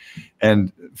specifically.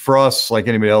 And for us, like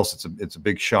anybody else, it's a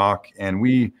big shock. And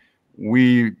we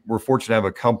were fortunate to have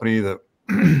a company that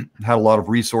had a lot of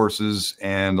resources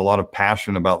and a lot of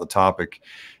passion about the topic.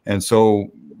 And so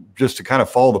just to kind of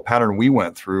follow the pattern we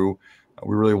went through,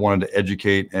 we really wanted to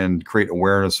educate and create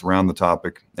awareness around the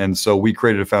topic. And so we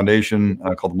created a foundation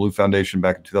called the Maloof Foundation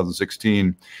back in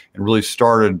 2016, and really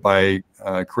started by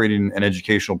creating an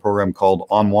educational program called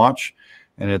On Watch.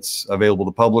 And it's available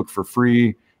to the public for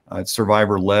free. It's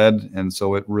survivor-led. And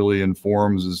so it really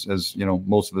informs, as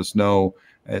most of us know,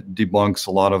 it debunks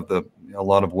a lot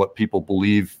of what people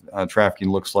believe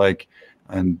trafficking looks like,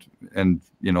 and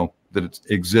that it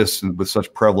exists with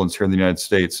such prevalence here in the United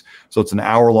States. So it's an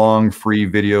hour-long free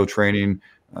video training,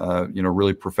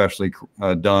 really professionally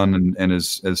done, and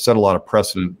has set a lot of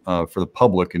precedent for the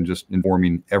public and just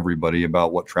informing everybody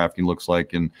about what trafficking looks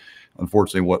like, and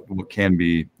unfortunately what can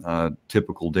be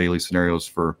typical daily scenarios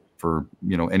for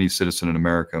any citizen in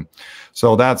America.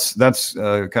 So that's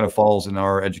kind of falls in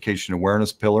our education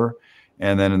awareness pillar.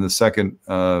 And then in the second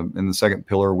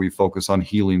pillar, we focus on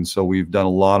healing. So we've done a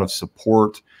lot of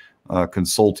support,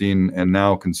 consulting, and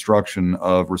now construction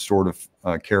of restorative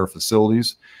care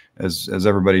facilities. As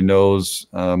everybody knows,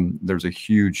 there's a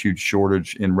huge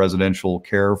shortage in residential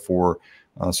care for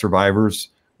survivors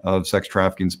of sex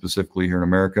trafficking, specifically here in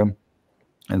America.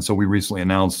 And so we recently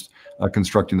announced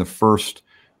constructing the first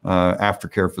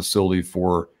aftercare facility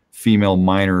for female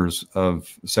minors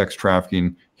of sex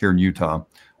trafficking here in Utah.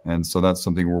 And so that's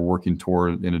something we're working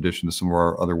toward, in addition to some of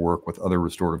our other work with other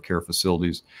restorative care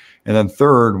facilities. And then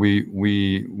third,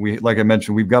 we like I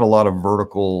mentioned, we've got a lot of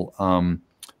vertical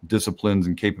disciplines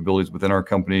and capabilities within our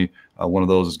company. One of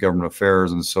those is government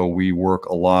affairs. And so we work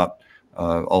a lot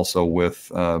also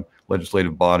with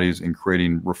legislative bodies in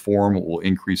creating reform that will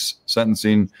increase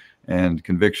sentencing and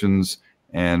convictions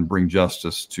and bring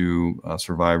justice to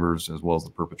survivors as well as the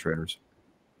perpetrators.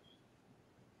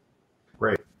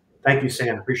 Great. Thank you,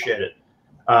 Sam. Appreciate it.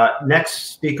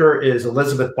 Next speaker is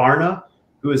Elizabeth Barna,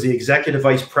 who is the Executive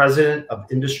Vice President of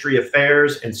Industry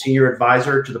Affairs and Senior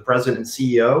Advisor to the President and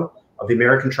CEO of the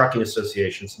American Trucking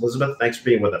Association. Elizabeth, thanks for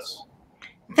being with us.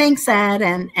 Thanks, Ed,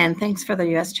 and thanks for the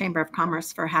U.S. Chamber of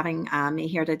Commerce for having me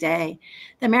here today.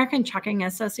 The American Trucking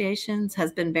Association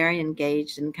has been very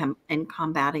engaged in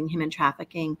combating human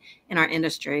trafficking in our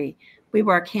industry. We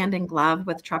work hand in glove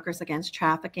with Truckers Against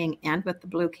Trafficking and with the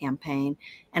Blue Campaign,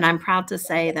 and I'm proud to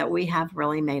say that we have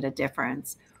really made a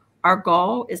difference. Our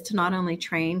goal is to not only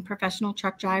train professional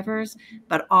truck drivers,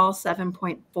 but all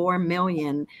 7.4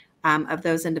 million of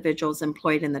those individuals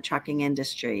employed in the trucking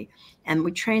industry. And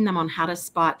we train them on how to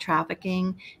spot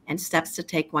trafficking and steps to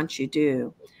take once you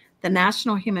do. The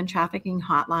National Human Trafficking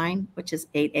Hotline, which is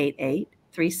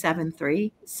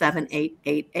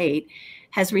 888-373-7888,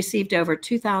 has received over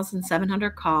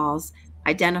 2,700 calls,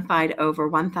 identified over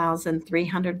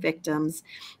 1,300 victims,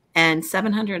 and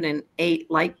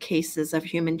 708 like cases of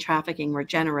human trafficking were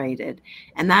generated.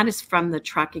 And that is from the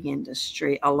trucking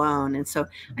industry alone. And so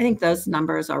I think those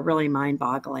numbers are really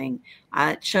mind-boggling.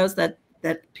 It shows that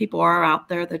people are out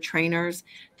there, the trainers,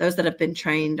 those that have been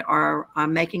trained are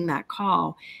making that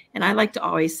call. And I like to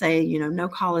always say, no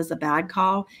call is a bad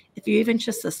call. If you even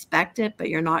just suspect it, but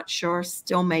you're not sure,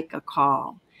 still make a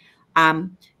call.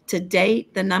 To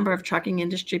date, the number of trucking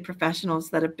industry professionals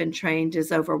that have been trained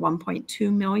is over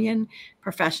 1.2 million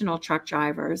professional truck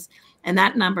drivers. And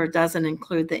that number doesn't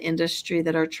include the industry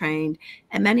that are trained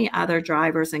and many other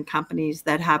drivers and companies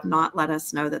that have not let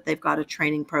us know that they've got a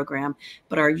training program,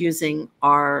 but are using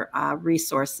our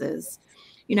resources.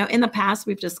 You know, in the past,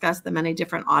 we've discussed the many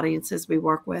different audiences we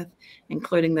work with,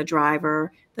 including the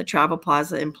driver, the travel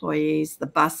plaza employees, the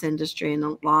bus industry,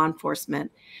 and law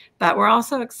enforcement. But we're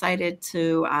also excited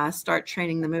to start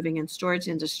training the moving and storage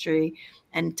industry.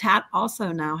 And TAT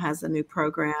also now has a new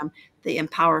program, the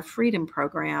Empower Freedom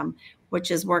program,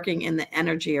 which is working in the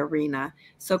energy arena.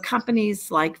 So companies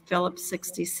like Phillips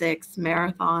 66,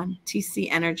 Marathon,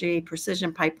 TC Energy,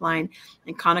 Precision Pipeline,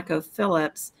 and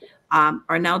ConocoPhillips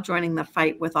are now joining the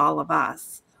fight with all of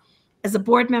us. As a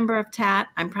board member of TAT,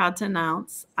 I'm proud to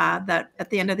announce that at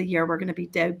the end of the year, we're going to be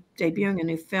debuting a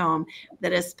new film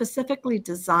that is specifically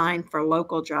designed for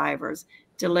local drivers,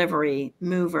 delivery,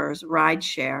 movers,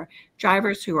 rideshare,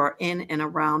 drivers who are in and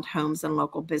around homes and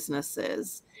local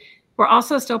businesses. We're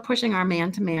also still pushing our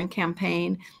man-to-man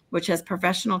campaign, which has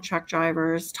professional truck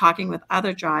drivers talking with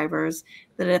other drivers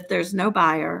that if there's no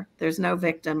buyer, there's no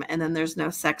victim, and then there's no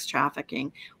sex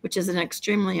trafficking, which is an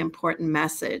extremely important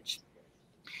message.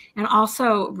 And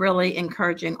also really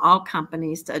encouraging all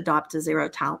companies to adopt a zero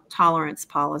tolerance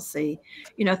policy.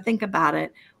 You know, think about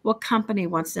it. What company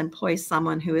wants to employ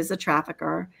someone who is a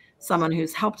trafficker, someone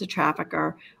who's helped a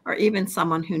trafficker, or even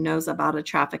someone who knows about a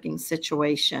trafficking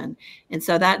situation? And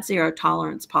so that zero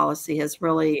tolerance policy has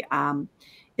really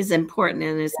is important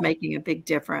and is making a big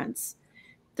difference.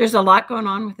 There's a lot going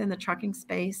on within the trucking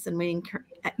space, and we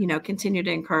continue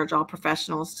to encourage all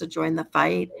professionals to join the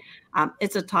fight.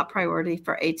 It's a top priority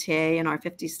for ATA and our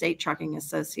 50 state trucking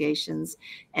associations.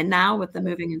 And now with the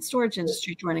moving and storage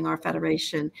industry joining our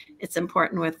federation, it's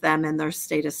important with them and their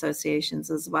state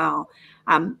associations as well.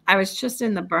 I was just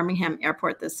in the Birmingham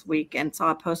airport this week and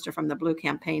saw a poster from the Blue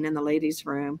Campaign in the ladies'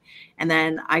 room. And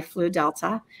then I flew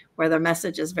Delta, where the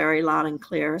message is very loud and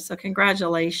clear. So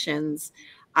congratulations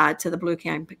to the Blue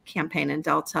Campaign and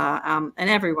Delta and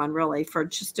everyone really for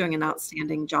just doing an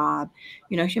outstanding job.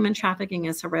 You know, human trafficking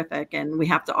is horrific and we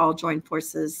have to all join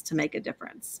forces to make a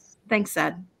difference. Thanks,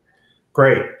 Ed.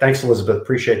 Great. Thanks, Elizabeth.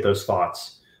 Appreciate those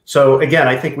thoughts. So again,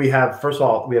 I think we have, first of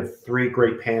all, we have three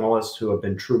great panelists who have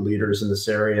been true leaders in this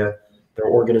area. Their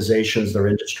organizations, their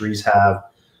industries have.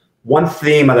 One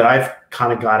theme that I've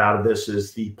kind of got out of this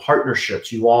is the partnerships.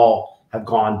 You all have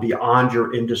gone beyond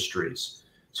your industries.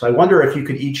 So I wonder if you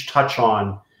could each touch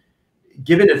on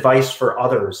giving advice for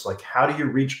others, like how do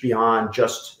you reach beyond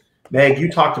just, Meg,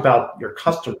 you talked about your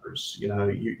customers, you know,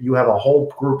 you have a whole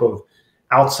group of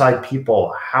outside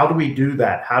people. How do we do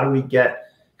that? How do we get,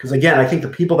 because again, I think the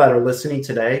people that are listening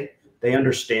today, they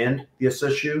understand this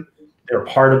issue. They're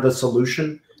part of the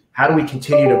solution. How do we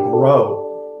continue to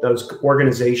grow those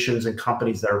organizations and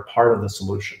companies that are part of the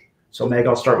solution? So Meg,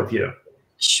 I'll start with you.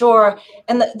 Sure.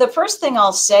 And the first thing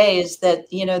I'll say is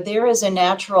that, you know, there is a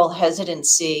natural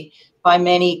hesitancy by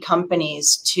many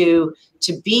companies to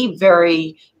be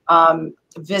very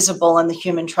visible in the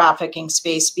human trafficking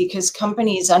space because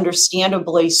companies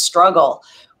understandably struggle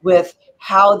with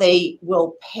how they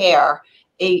will pair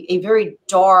a very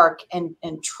dark and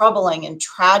troubling and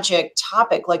tragic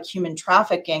topic like human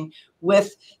trafficking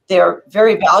with their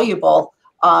very valuable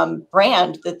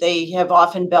brand that they have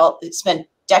often spent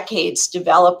decades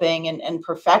developing and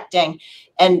perfecting.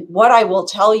 And what I will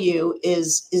tell you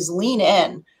is lean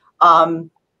in.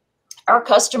 Our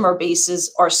customer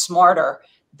bases are smarter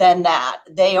than that.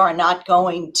 They are not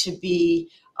going to be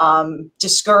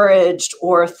discouraged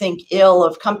or think ill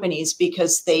of companies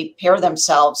because they pair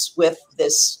themselves with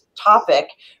this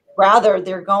topic. Rather,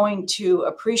 they're going to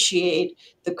appreciate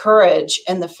the courage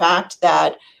and the fact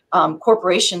that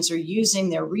corporations are using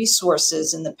their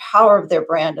resources and the power of their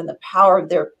brand and the power of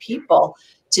their people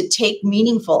to take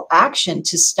meaningful action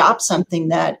to stop something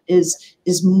that is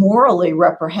morally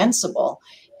reprehensible.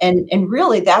 And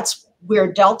really, that's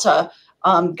where Delta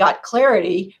got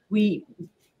clarity. We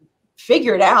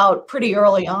figured out pretty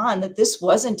early on that this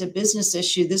wasn't a business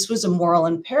issue. This was a moral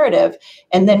imperative.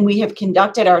 And then we have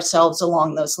conducted ourselves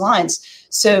along those lines.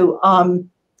 So,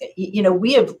 you know,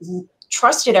 we have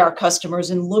trusted our customers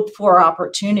and looked for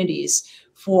opportunities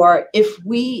for if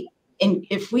we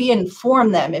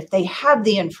inform them, if they have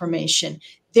the information,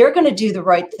 they're going to do the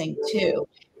right thing too.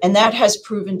 And that has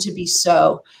proven to be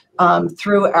so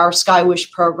through our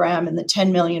SkyWish program and the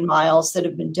 10 million miles that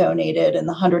have been donated and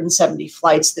the 170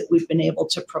 flights that we've been able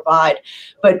to provide.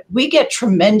 But we get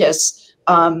tremendous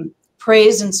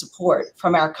praise and support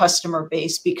from our customer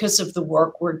base because of the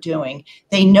work we're doing.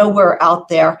 They know we're out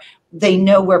there. they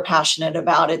know we're passionate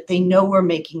about it. They know we're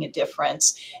making a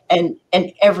difference, and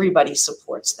everybody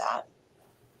supports that.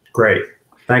 Great.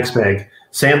 Thanks, Meg.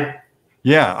 Sam?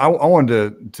 Yeah, I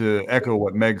wanted to echo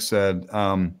what Meg said.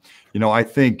 I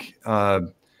think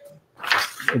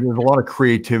there's a lot of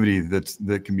creativity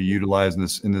that can be utilized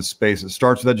in this space. It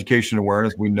starts with education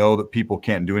awareness. We know that people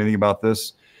can't do anything about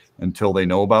this until they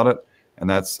know about it, and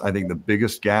that's, I think, the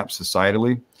biggest gap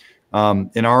societally.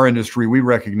 In our industry, we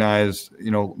recognize,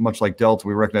 much like Delta,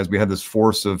 we recognize we had this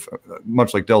force of,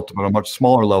 much like Delta, but on a much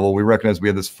smaller level, we recognize we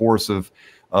had this force of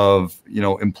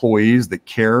employees that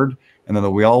cared, and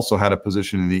then we also had a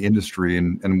position in the industry,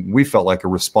 and we felt like a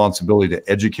responsibility to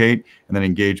educate and then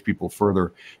engage people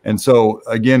further. And so,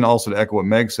 again, also to echo what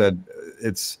Meg said,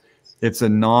 it's a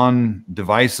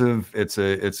non-divisive, it's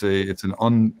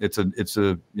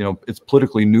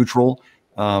politically neutral.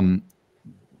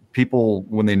 People,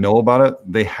 when they know about it,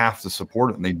 they have to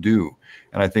support it, and they do.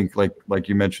 And I think, like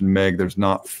you mentioned, Meg, there's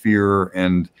not fear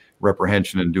and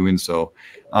reprehension in doing so.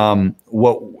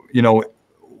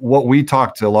 What we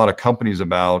talk to a lot of companies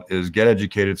about is get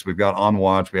educated. So we've got On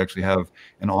Watch. We actually have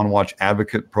an On Watch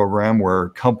advocate program where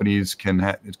companies can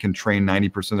train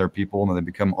 90% of their people, and then they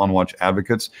become On Watch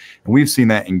advocates. And we've seen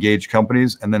that engage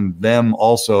companies, and then them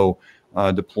also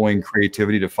deploying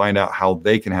creativity to find out how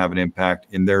they can have an impact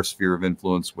in their sphere of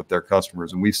influence with their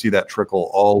customers. And we see that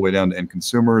trickle all the way down to end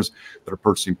consumers that are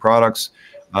purchasing products.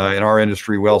 In our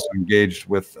industry, we also engaged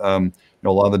with a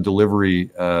lot of the delivery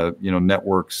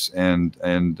networks and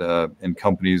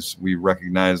companies. We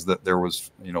recognized that there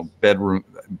was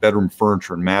bedroom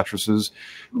furniture and mattresses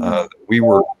we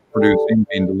were producing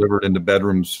being delivered into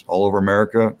bedrooms all over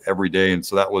America every day. And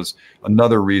so that was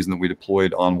another reason that we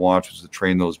deployed On Watch, was to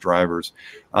train those drivers.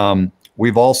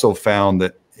 We've also found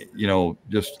that,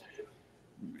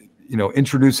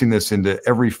 introducing this into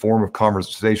every form of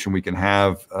conversation we can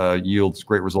have yields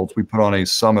great results. We put on a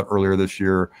summit earlier this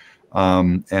year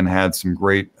and had some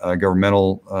great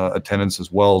governmental attendance, as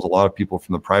well as a lot of people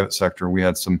from the private sector. We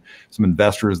had some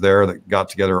investors there that got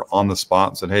together on the spot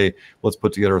and said, "Hey, let's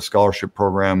put together a scholarship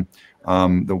program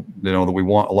that we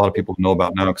want a lot of people to know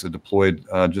about now, because it deployed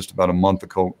just about a month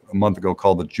ago,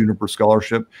 called the Juniper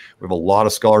Scholarship." We have a lot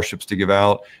of scholarships to give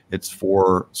out. It's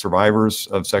for survivors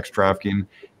of sex trafficking.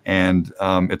 And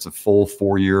it's a full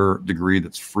 4-year degree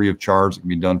that's free of charge. It can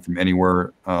be done from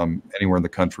anywhere in the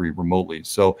country remotely.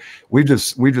 So we've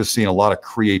just seen a lot of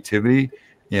creativity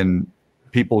in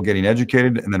people getting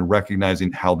educated and then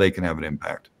recognizing how they can have an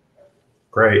impact.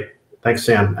 Great. Thanks,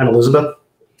 Sam. And Elizabeth?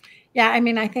 Yeah,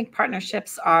 I think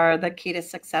partnerships are the key to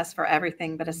success for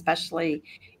everything, but especially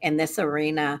in this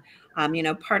arena.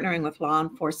 Partnering with law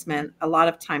enforcement, a lot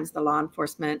of times the law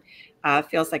enforcement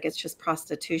feels like it's just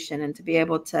prostitution, and to be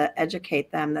able to educate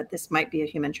them that this might be a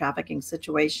human trafficking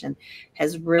situation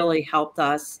has really helped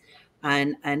us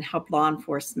and help law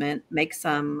enforcement make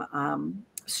some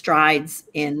strides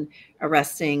in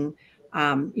arresting,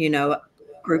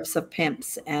 groups of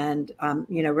pimps and,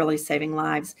 really saving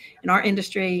lives. In our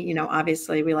industry,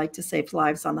 obviously we like to save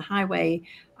lives on the highway,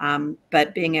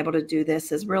 but being able to do this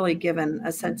has really given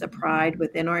a sense of pride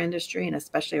within our industry, and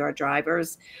especially our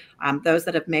drivers. Those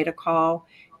that have made a call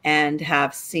and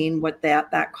have seen what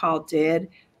that call did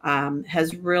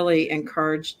has really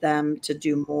encouraged them to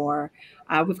do more.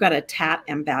 We've got a TAT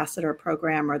ambassador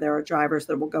program where there are drivers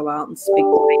that will go out and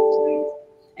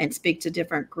speak to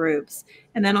different groups.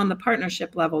 And then on the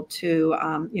partnership level too,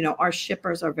 our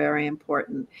shippers are very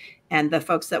important, and the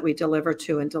folks that we deliver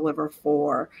to and deliver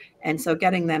for. And so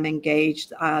getting them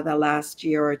engaged the last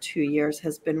year or 2 years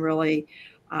has been really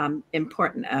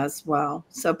important as well.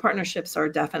 So partnerships are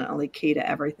definitely key to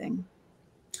everything.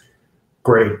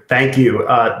 Great. Thank you.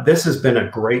 This has been a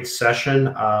great session.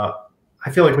 I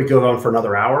feel like we could go on for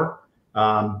another hour.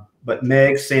 But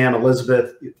Meg, Sam,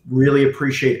 Elizabeth, really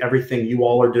appreciate everything you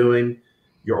all are doing,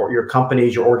 your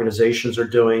companies, your organizations are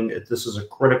doing. This is a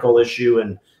critical issue,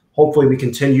 and hopefully we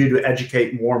continue to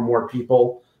educate more and more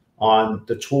people on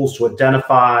the tools to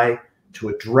identify, to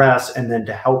address, and then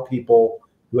to help people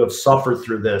who have suffered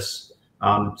through this.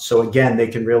 So again, they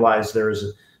can realize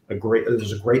there's a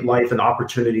great life and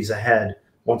opportunities ahead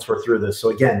once we're through this. So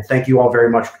again, thank you all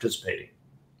very much for participating.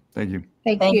 Thank you.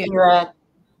 Thank you, Ed.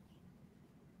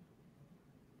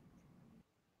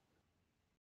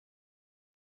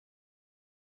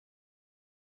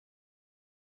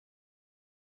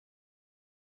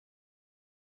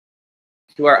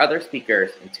 To our other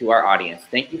speakers and to our audience,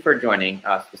 thank you for joining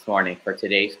us this morning for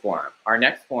today's forum. Our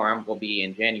next forum will be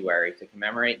in January to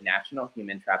commemorate National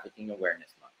Human Trafficking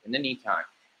Awareness Month. In the meantime,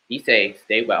 be safe,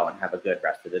 stay well, and have a good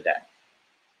rest of the day.